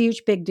was a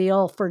huge big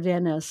deal for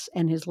Dennis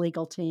and his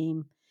legal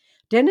team.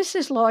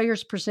 Dennis's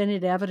lawyers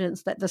presented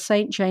evidence that the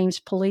St. James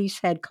police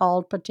had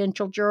called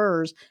potential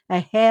jurors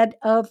ahead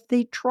of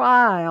the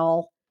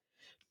trial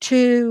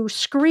to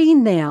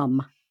screen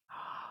them.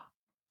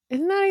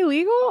 Isn't that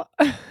illegal?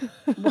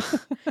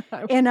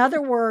 In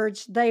other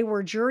words, they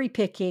were jury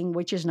picking,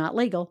 which is not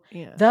legal.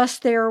 Yeah. Thus,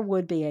 there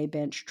would be a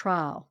bench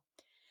trial.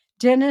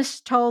 Dennis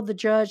told the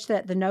judge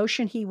that the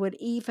notion he would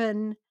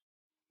even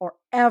or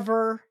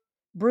ever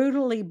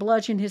brutally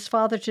bludgeon his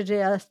father to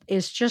death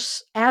is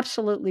just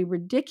absolutely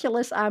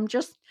ridiculous. I'm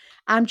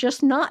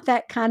just not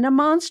that kind of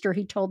monster,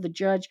 he told the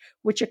judge,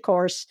 which, of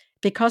course,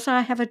 because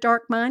I have a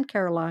dark mind,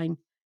 Caroline,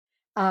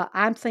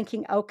 I'm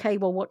thinking, okay,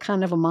 well, what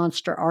kind of a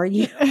monster are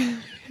you?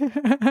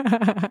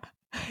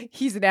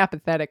 He's an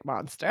apathetic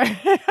monster.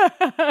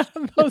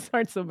 Those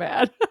aren't so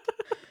bad.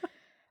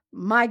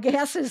 My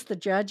guess is the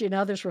judge and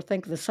others were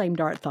thinking the same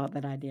dark thought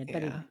that I did. Yeah,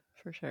 but anyway,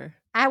 for sure.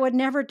 I would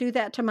never do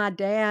that to my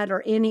dad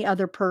or any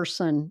other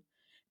person.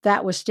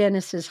 That was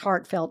Dennis's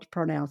heartfelt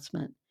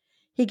pronouncement.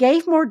 He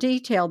gave more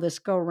detail this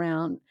go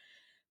round,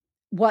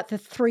 what the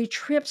 3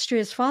 trips to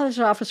his father's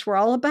office were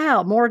all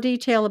about, more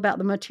detail about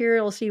the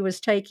materials he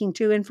was taking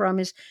to and from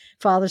his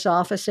father's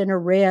office in a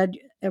red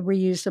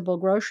reusable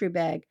grocery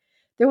bag.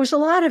 There was a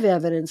lot of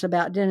evidence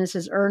about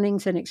Dennis's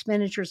earnings and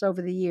expenditures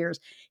over the years.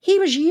 He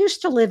was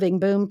used to living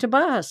boom to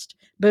bust,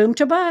 boom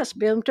to bust,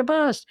 boom to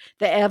bust.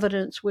 The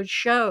evidence would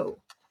show.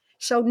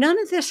 So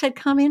none of this had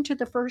come into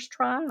the first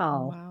trial.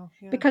 Oh, wow.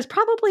 Yeah.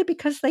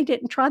 Because they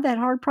didn't try that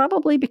hard,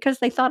 probably because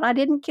they thought I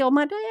didn't kill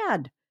my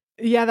dad.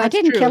 Yeah, that's I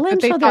didn't true. kill him,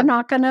 so they're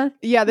not going to.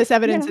 Yeah, this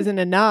evidence isn't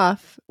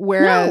enough.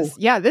 Whereas,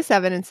 this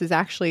evidence is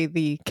actually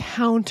the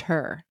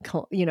counter.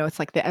 It's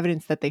like the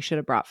evidence that they should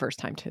have brought first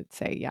time to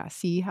say, yeah,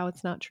 see how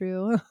it's not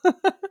true.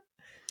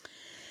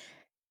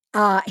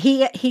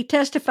 He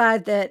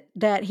testified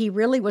that he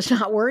really was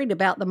not worried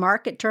about the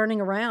market turning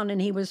around,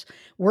 and he was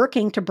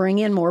working to bring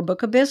in more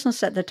book of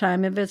business at the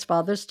time of his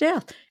father's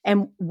death.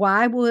 And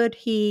why would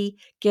he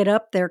get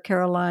up there,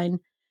 Caroline,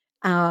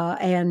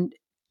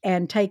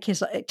 and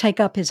take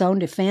up his own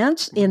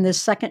defense in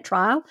this second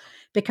trial?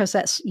 Because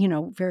that's,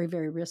 very,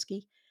 very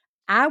risky.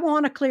 I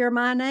want to clear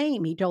my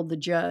name, he told the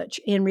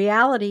judge. In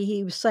reality,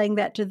 he was saying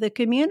that to the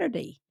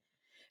community.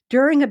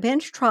 During a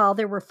bench trial,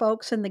 there were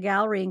folks in the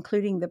gallery,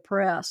 including the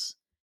press.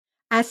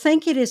 I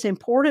think it is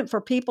important for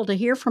people to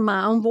hear from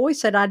my own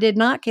voice that I did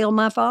not kill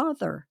my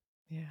father.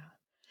 Yeah.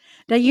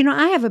 Now,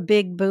 I have a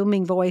big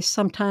booming voice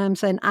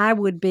sometimes, and I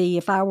would be,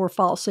 if I were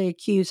falsely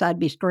accused, I'd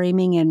be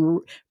screaming and,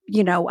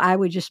 I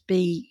would just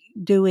be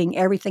doing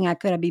everything I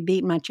could. I'd be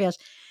beating my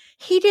chest.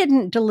 He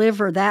didn't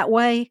deliver that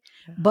way,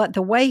 but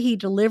the way he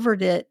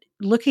delivered it,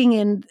 looking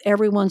in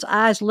everyone's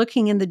eyes,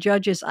 looking in the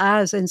judge's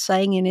eyes and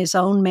saying in his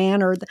own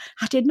manner,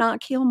 I did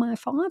not kill my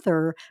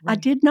father. Right. I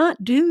did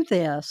not do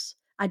this.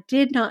 I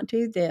did not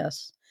do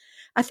this.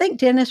 I think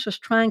Dennis was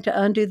trying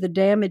to undo the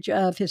damage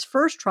of his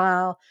first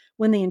trial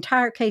when the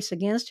entire case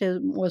against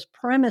him was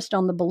premised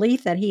on the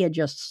belief that he had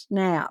just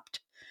snapped,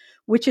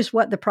 which is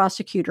what the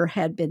prosecutor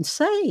had been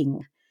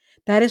saying.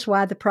 That is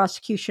why the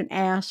prosecution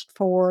asked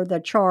for the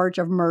charge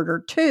of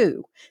murder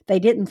too. They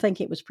didn't think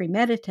it was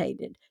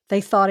premeditated.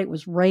 They thought it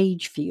was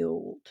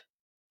rage-fueled.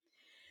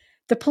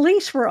 The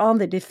police were on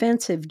the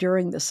defensive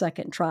during the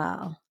second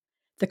trial.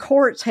 The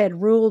courts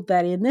had ruled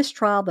that in this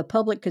trial, the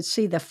public could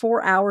see the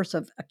 4 hours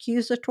of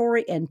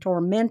accusatory and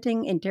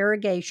tormenting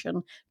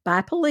interrogation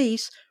by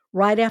police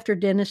right after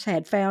Dennis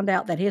had found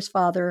out that his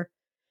father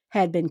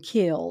had been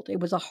killed.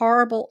 It was a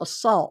horrible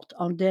assault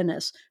on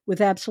Dennis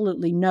with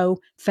absolutely no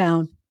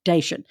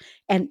foundation.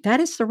 And that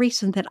is the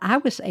reason that I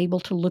was able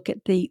to look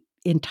at the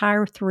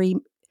entire 3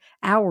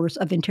 hours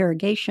of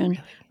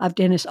interrogation of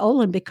Dennis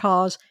Olin,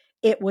 because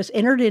it was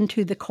entered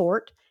into the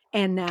court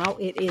and now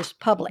it is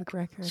public.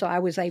 So I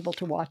was able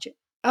to watch it.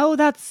 Oh,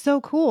 that's so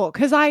cool.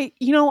 Cause I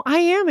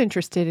am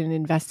interested in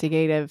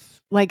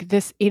investigative, like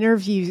this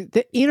interview,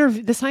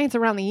 the science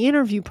around the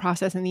interview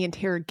process and the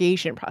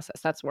interrogation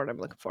process. That's what I'm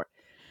looking for.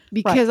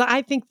 Because right.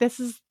 I think this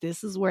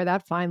is where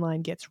that fine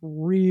line gets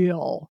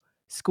real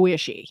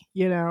squishy,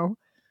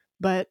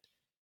 but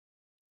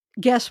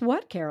guess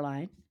what,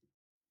 Caroline?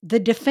 The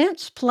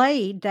defense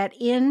played that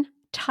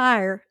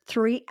entire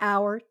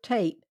 3-hour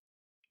tape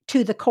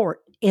to the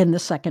court in the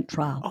second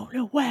trial. Oh,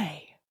 no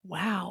way.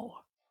 Wow.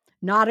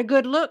 Not a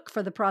good look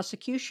for the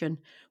prosecution,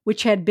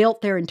 which had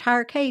built their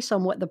entire case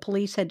on what the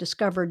police had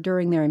discovered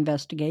during their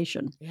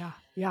investigation.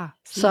 Yeah.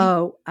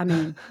 So, I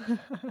mean,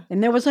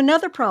 and there was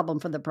another problem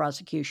for the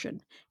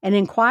prosecution. An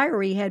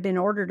inquiry had been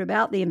ordered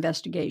about the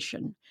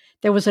investigation.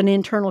 There was an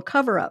internal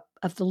cover-up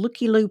of the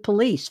Looky-Loo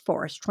police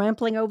force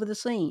trampling over the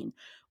scene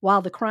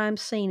while the crime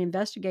scene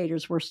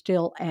investigators were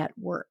still at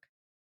work.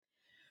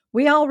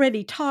 We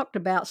already talked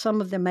about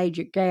some of the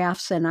major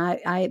gaffes, and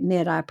I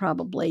admit I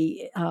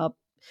probably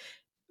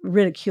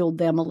ridiculed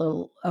them a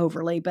little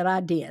overly, but I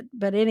did.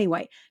 But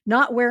anyway,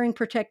 not wearing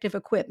protective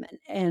equipment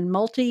and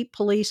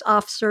multi-police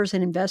officers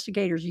and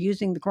investigators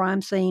using the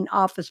crime scene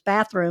office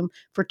bathroom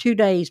for 2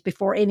 days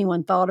before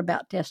anyone thought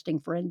about testing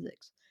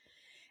forensics.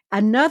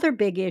 Another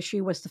big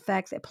issue was the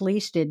fact that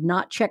police did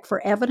not check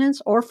for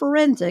evidence or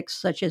forensics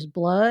such as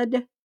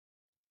blood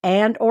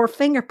and or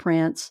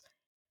fingerprints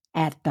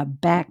at the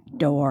back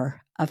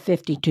door of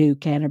 52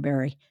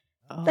 Canterbury.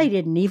 Oh. They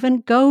didn't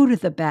even go to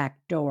the back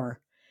door.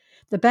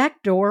 The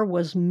back door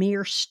was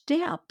mere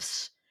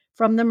steps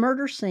from the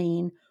murder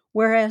scene,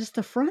 whereas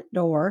the front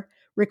door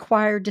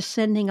required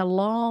descending a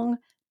long,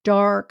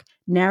 dark,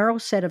 narrow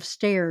set of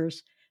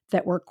stairs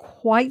that were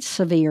quite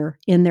severe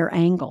in their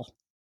angle.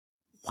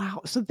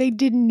 Wow. So they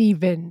didn't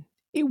even,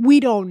 we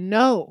don't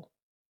know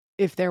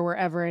if there were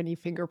ever any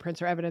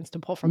fingerprints or evidence to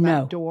pull from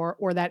that door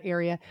or that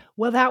area.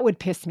 Well, that would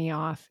piss me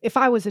off. If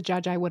I was a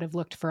judge, I would have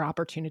looked for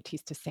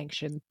opportunities to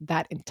sanction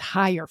that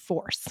entire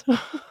force.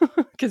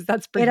 Because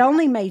that's pretty bad.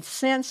 Only made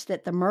sense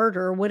that the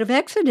murderer would have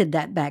exited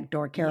that back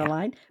door,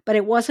 Caroline, but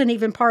it wasn't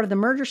even part of the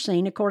murder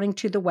scene according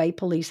to the way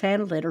police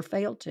handled it or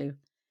failed to.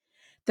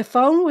 The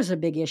phone was a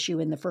big issue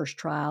in the first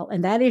trial,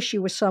 and that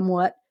issue was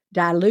somewhat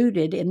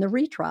diluted in the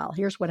retrial.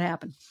 Here's what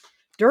happened.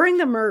 During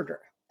the murder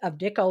of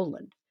Dick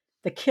Olin,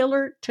 the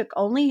killer took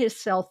only his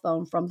cell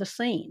phone from the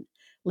scene,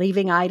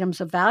 leaving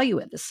items of value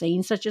at the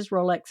scene, such as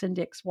Rolex and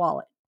Dick's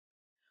wallet.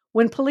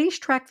 When police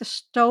tracked the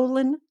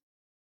stolen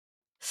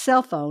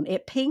cell phone,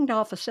 it pinged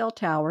off a cell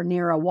tower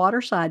near a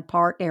waterside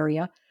park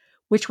area,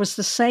 which was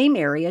the same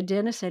area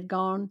Dennis had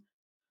gone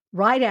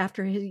right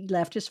after he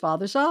left his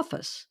father's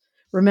office.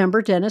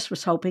 Remember, Dennis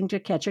was hoping to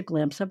catch a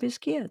glimpse of his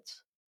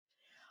kids.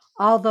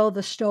 Although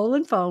the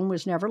stolen phone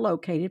was never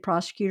located,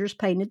 prosecutors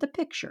painted the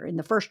picture in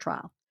the first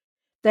trial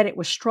that it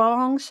was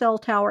strong cell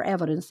tower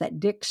evidence that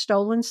Dick's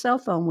stolen cell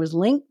phone was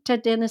linked to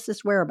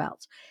Dennis's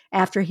whereabouts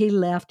after he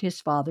left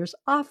his father's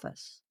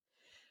office.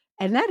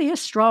 And that is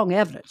strong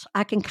evidence.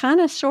 I can kind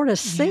of sort of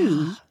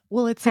see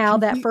how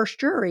that first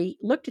jury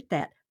looked at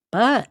that.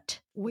 But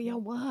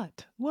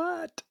what?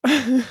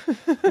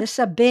 It's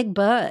a big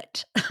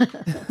but.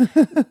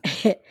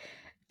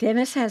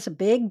 Dennis has a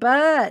big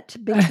but.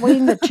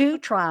 Between the two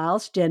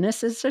trials,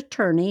 Dennis's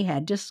attorney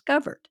had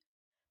discovered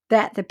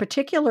that the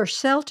particular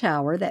cell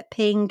tower that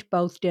pinged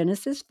both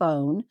Dennis's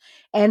phone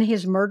and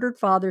his murdered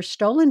father's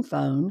stolen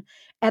phone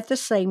at the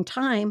same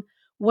time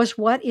was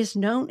what is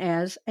known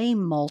as a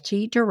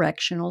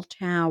multi-directional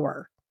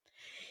tower.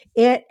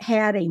 It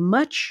had a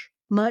much,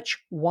 much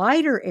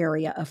wider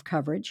area of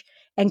coverage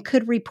and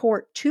could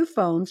report two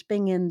phones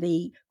being in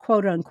the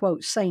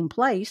quote-unquote same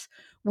place,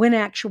 when in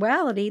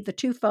actuality, the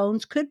two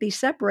phones could be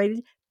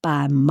separated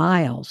by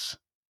miles.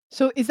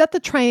 So is that the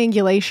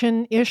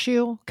triangulation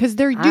issue? Because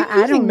they're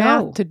using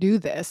math to do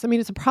this. I mean,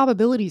 it's a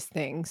probabilities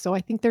thing. So I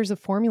think there's a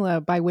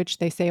formula by which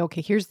they say, okay,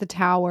 here's the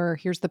tower,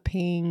 here's the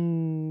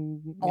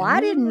ping. Oh,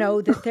 I didn't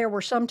know that there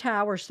were some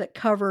towers that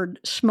covered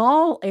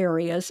small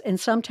areas and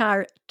some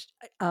towers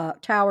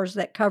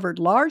that covered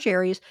large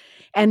areas.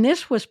 And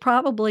this was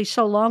probably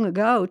so long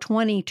ago,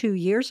 22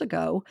 years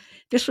ago,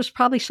 this was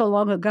probably so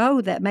long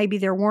ago that maybe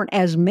there weren't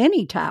as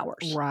many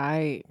towers.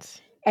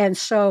 Right. And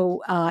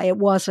so it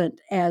wasn't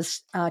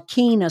as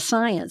keen a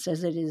science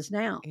as it is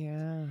now.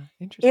 Yeah.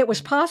 Interesting. It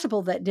was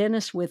possible that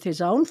Dennis, with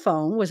his own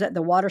phone, was at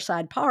the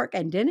Waterside Park,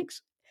 and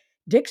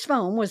Dick's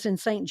phone was in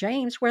St.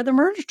 James, where the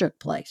murder took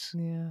place.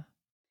 Yeah.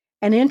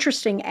 An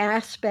interesting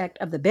aspect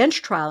of the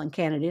bench trial in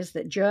Canada is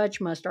that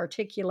judge must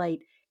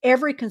articulate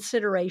every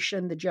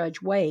consideration the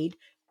judge weighed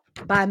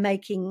by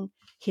making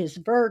his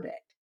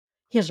verdict,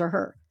 his or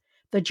her.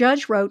 The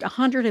judge wrote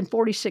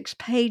 146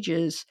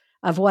 pages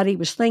of what he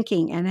was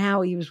thinking and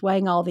how he was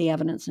weighing all the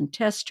evidence and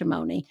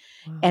testimony.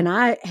 Wow. And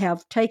I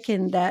have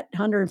taken that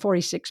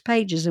 146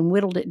 pages and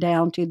whittled it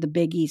down to the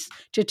biggies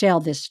to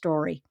tell this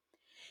story.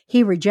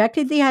 He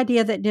rejected the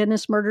idea that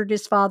Dennis murdered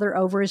his father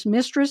over his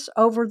mistress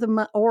or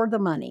the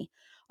money,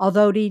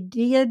 although he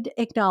did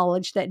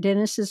acknowledge that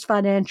Dennis's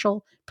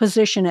financial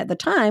position at the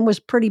time was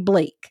pretty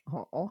bleak.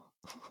 Oh.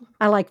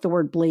 I like the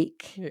word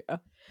bleak. Yeah.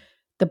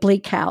 The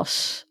bleak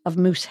house of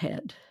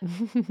Moosehead.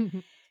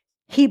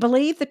 He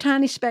believed the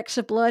tiny specks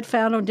of blood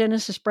found on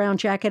Dennis's brown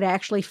jacket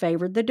actually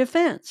favored the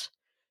defense.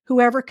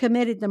 Whoever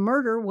committed the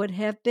murder would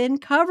have been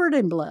covered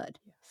in blood.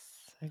 Yes,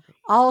 I agree.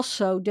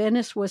 Also,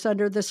 Dennis was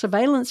under the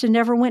surveillance and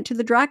never went to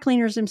the dry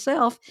cleaners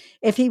himself.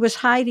 If he was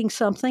hiding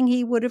something,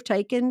 he would have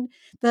taken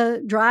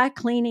the dry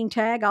cleaning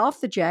tag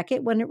off the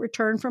jacket when it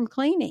returned from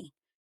cleaning.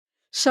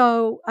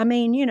 So, I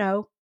mean,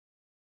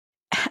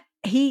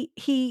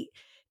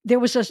 there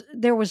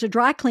was a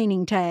dry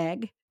cleaning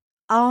tag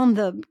on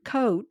the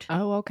coat.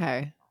 Oh,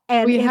 okay.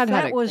 And We if had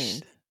that it was,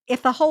 cleaned.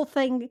 if the whole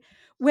thing,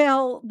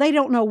 well, they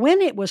don't know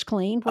when it was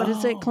cleaned. What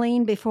is it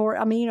cleaned before?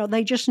 I mean,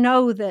 they just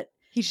know that.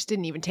 He just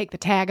didn't even take the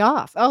tag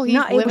off. Oh, he's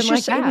No, it living was like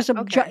just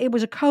that. it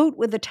was a coat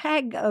with a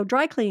tag, a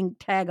dry cleaning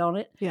tag on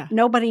it. Yeah.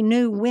 Nobody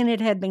knew when it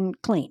had been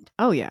cleaned.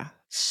 Oh, yeah.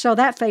 So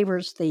that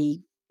favors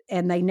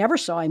and they never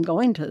saw him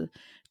going to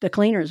the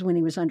cleaners when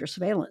he was under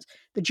surveillance.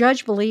 The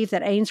judge believed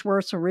that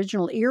Ainsworth's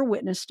original ear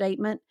witness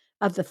statement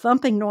of the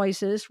thumping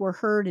noises were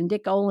heard in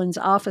Dick Olin's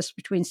office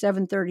between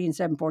 7:30 and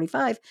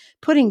 7:45,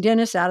 putting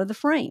Dennis out of the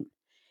frame.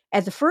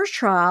 At the first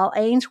trial,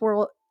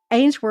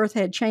 Ainsworth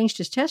had changed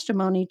his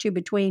testimony to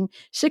between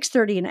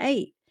 6:30 and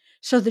 8.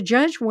 So the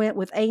judge went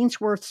with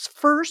Ainsworth's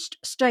first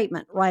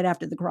statement right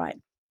after the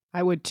crime.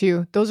 I would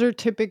too. Those are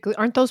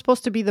aren't those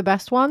supposed to be the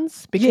best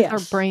ones? Because our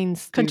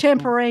brains do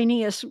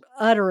contemporaneous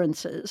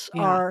utterances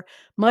are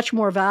much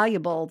more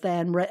valuable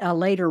than a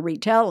later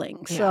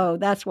retelling. So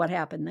that's what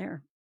happened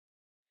there.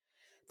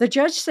 The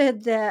judge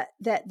said that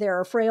there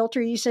are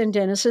frailties in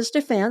Dennis's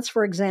defense.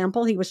 For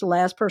example, he was the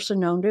last person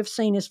known to have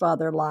seen his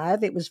father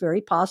alive. It was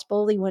very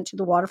possible he went to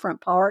the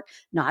waterfront park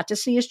not to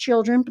see his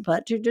children,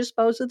 but to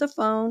dispose of the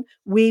phone.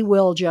 We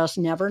will just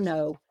never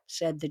know,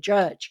 said the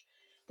judge.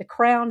 The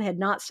Crown had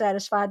not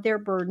satisfied their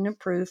burden of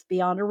proof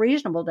beyond a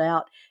reasonable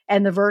doubt,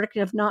 and the verdict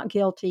of not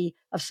guilty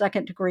of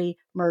second-degree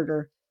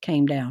murder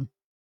came down.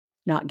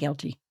 Not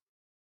guilty.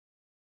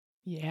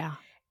 Yeah.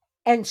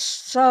 And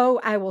so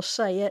I will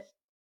say it.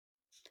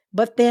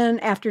 But then,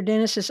 after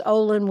Dennis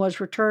Olin was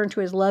returned to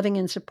his loving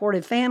and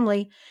supportive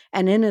family,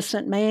 an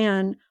innocent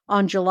man,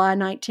 on July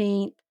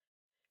 19th,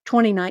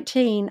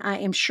 2019, I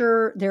am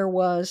sure there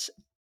was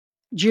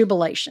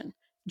jubilation.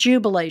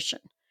 Jubilation.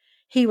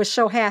 He was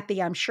so happy,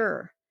 I'm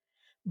sure.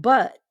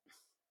 But,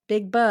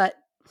 big but,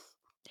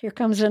 here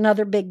comes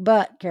another big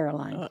but,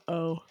 Caroline.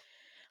 Uh-oh.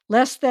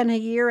 Less than a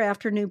year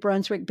after New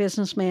Brunswick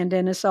businessman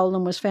Dennis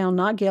Olin was found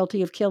not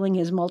guilty of killing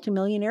his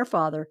multimillionaire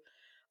father,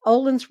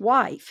 Olin's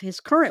wife, his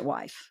current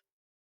wife,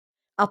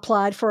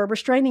 applied for a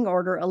restraining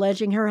order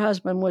alleging her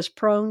husband was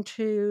prone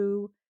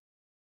to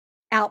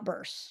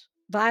outbursts,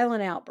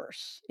 violent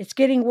outbursts. It's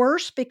getting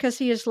worse because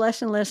he is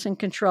less and less in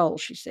control,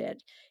 she said.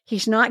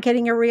 He's not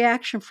getting a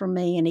reaction from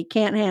me and he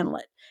can't handle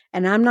it.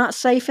 And I'm not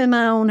safe in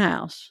my own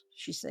house,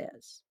 she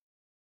says.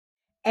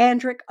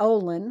 Andrick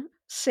Olin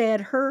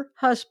said her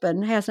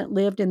husband hasn't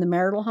lived in the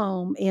marital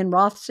home in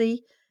Rothsay,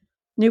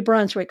 New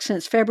Brunswick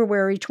since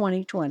February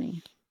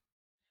 2020.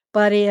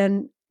 But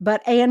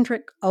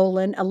Andrick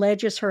Olin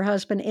alleges her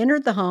husband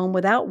entered the home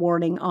without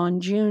warning on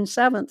June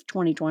 7th,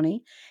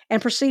 2020,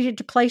 and proceeded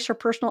to place her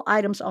personal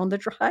items on the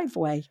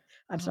driveway.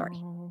 I'm sorry.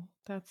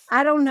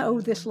 I don't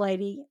know this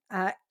lady.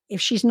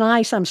 If she's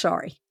nice, I'm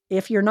sorry.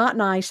 If you're not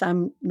nice,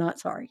 I'm not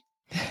sorry.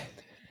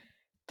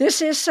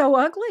 This is so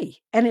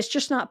ugly, and it's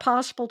just not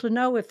possible to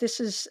know if this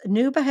is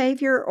new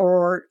behavior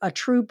or a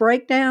true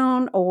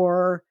breakdown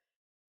or...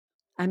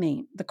 I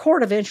mean, the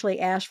court eventually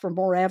asked for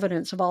more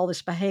evidence of all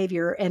this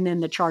behavior, and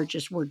then the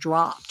charges were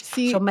dropped.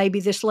 So maybe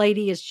this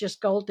lady is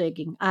just gold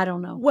digging. I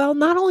don't know. Well,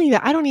 not only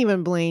that, I don't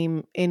even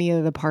blame any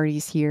of the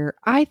parties here.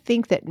 I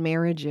think that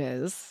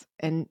marriages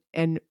and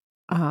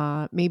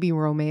maybe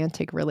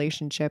romantic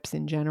relationships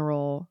in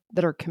general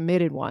that are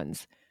committed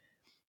ones,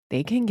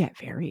 they can get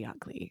very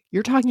ugly.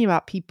 You're talking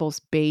about people's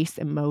base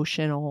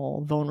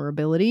emotional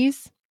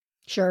vulnerabilities.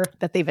 Sure.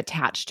 That they've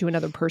attached to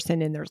another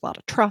person, and there's a lot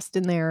of trust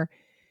in there.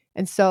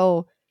 And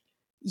so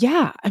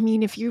yeah, I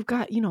mean, if you've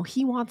got,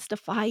 he wants to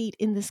fight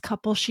in this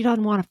couple, she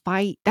doesn't want to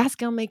fight, that's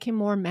going to make him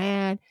more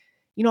mad.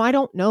 I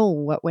don't know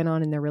what went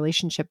on in their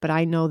relationship, but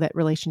I know that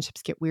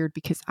relationships get weird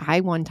because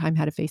I one time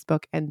had a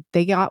Facebook and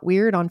they got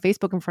weird on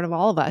Facebook in front of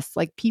all of us.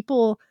 Like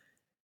people,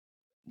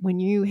 when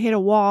you hit a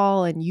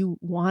wall and you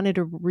wanted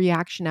a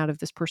reaction out of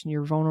this person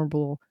you're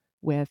vulnerable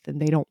with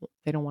and they don't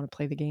want to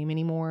play the game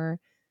anymore,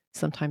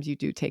 sometimes you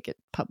do take it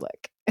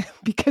public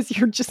because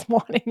you're just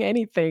wanting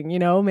anything,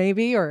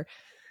 maybe, or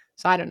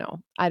so I don't know.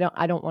 I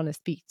don't want to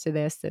speak to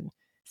this and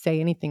say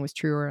anything was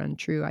true or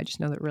untrue. I just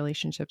know that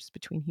relationships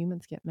between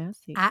humans get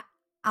messy.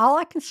 All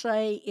I can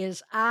say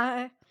is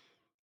I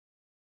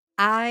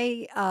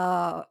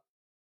can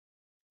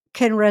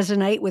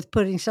resonate with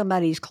putting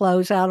somebody's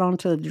clothes out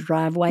onto the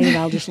driveway, and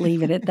I'll just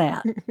leave it at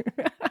that.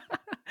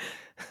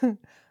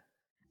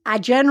 I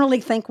generally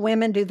think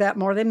women do that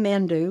more than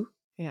men do.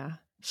 Yeah.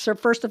 So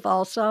first of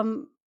all,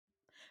 I'm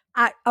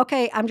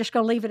just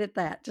going to leave it at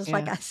that. Just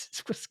like I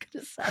was going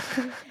to say,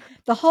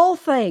 the whole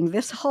thing,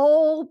 this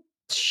whole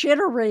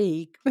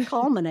shittery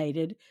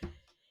culminated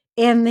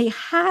in the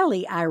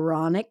highly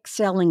ironic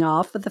selling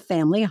off of the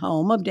family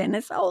home of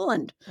Dennis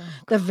Oland,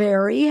 the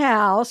very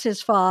house his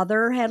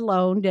father had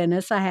loaned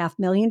Dennis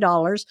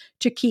 $500,000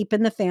 to keep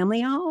in the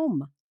family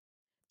home.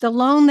 The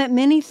loan that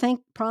many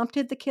think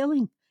prompted the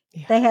killing.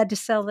 Yeah. They had to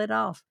sell it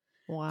off.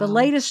 Wow. The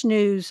latest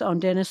news on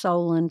Dennis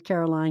Oland,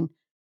 Caroline,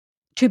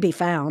 to be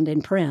found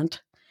in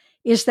print,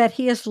 is that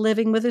he is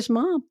living with his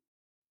mom.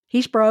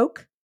 He's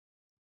broke.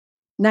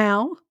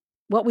 Now,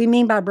 what we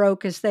mean by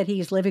broke is that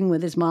he's living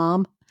with his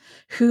mom,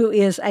 who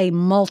is a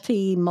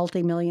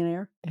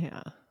multi-millionaire.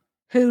 Yeah.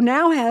 Who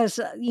now has,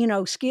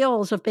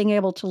 skills of being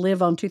able to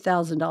live on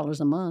 $2,000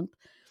 a month.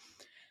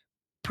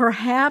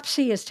 Perhaps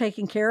he is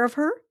taking care of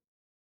her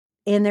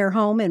in their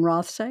home in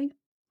Rothsay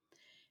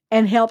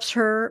and helps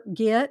her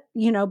get,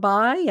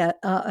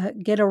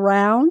 get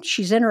around.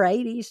 She's in her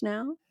 80s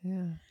now.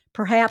 Yeah.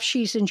 Perhaps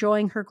she's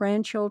enjoying her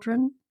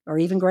grandchildren or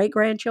even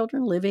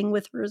great-grandchildren living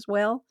with her as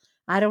well.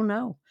 I don't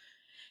know.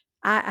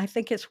 I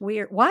think it's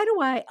weird. Why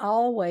do I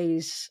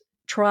always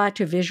try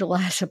to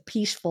visualize a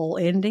peaceful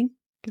ending?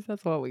 Because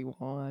that's what we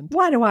want.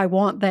 Why do I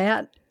want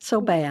that so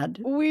bad?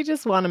 We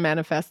just want to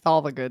manifest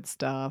all the good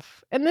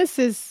stuff. And this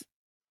is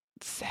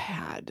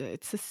sad.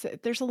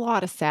 There's a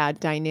lot of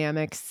sad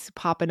dynamics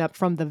popping up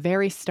from the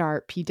very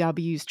start.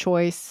 PW's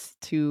choice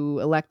to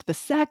elect the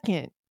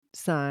second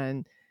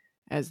son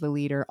as the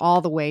leader,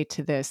 all the way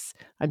to this,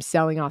 I'm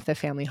selling off the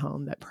family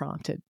home that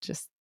prompted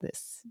just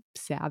this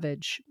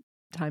savage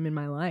time in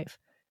my life.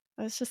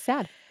 It's just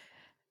sad.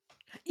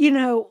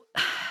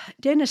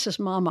 Dennis's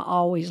mama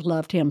always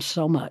loved him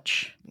so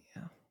much.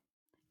 Yeah.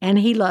 And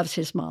he loves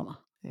his mama.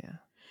 Yeah.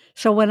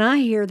 So when I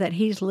hear that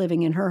he's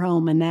living in her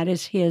home and that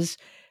is his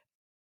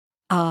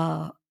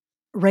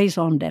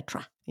raison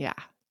d'etre. Yeah.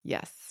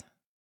 Yes.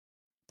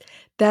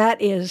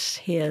 That is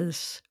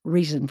his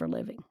reason for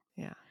living.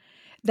 Yeah.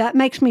 That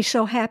makes me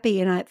so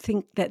happy, and I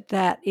think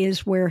that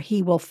is where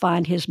he will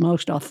find his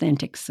most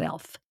authentic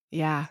self.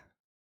 Yeah.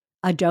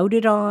 A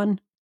doted on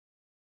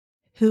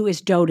who is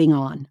doting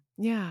on.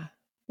 Yeah.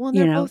 Well,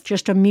 both,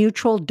 just a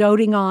mutual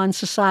doting on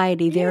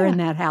society there in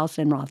that house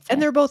in Rothsay.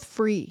 And they're both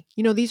free.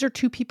 These are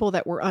two people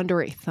that were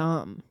under a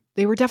thumb.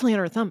 They were definitely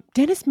under a thumb.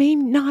 Dennis may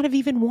not have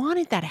even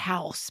wanted that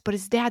house, but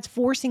his dad's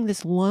forcing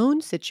this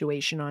loan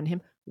situation on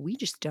him. We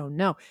just don't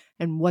know.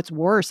 And what's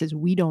worse is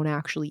we don't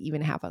actually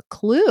even have a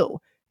clue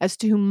as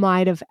to who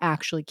might have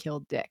actually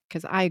killed Dick.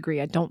 Because I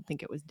agree. I don't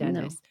think it was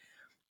Dennis.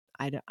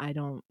 No. I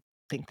don't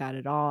think that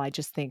at all. I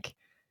just think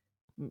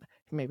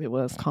maybe it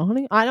was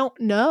Connie. I don't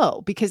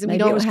know because we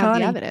don't have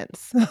the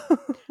evidence.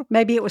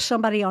 Maybe it was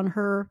somebody on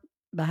her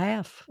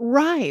behalf.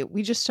 Right.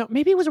 We just don't.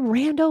 Maybe it was a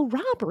rando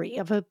robbery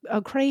of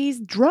a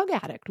crazed drug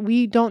addict.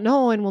 We don't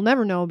know and we'll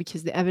never know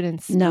because the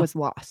evidence was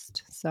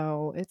lost.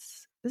 So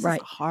this is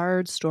a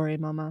hard story,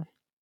 Mama.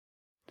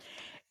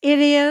 It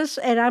is,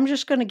 and I'm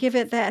just going to give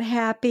it that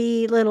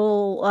happy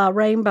little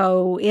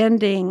rainbow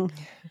ending.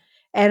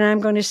 And I'm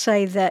going to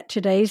say that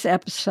today's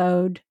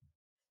episode,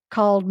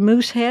 called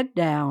Moosehead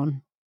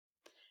Down,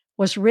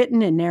 was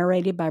written and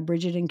narrated by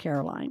Bridget and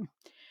Caroline.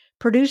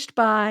 Produced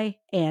by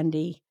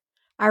Andy.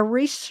 Our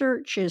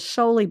research is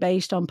solely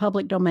based on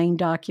public domain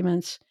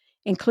documents,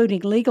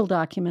 including legal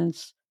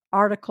documents,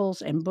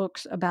 articles, and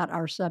books about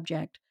our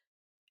subject.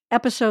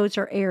 Episodes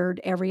are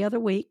aired every other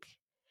week.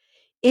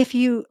 If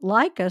you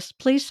like us,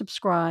 please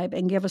subscribe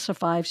and give us a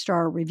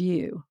 5-star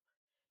review.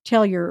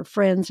 Tell your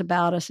friends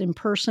about us in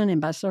person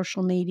and by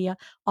social media.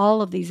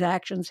 All of these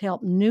actions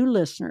help new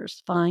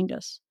listeners find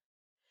us.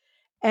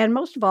 And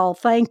most of all,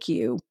 thank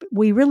you.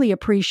 We really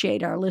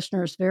appreciate our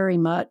listeners very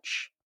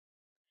much.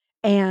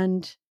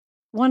 And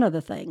one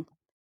other thing,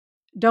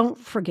 don't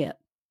forget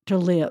to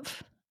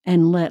live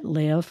and let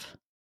live.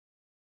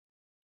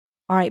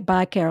 All right,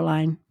 bye,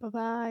 Caroline.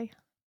 Bye-bye.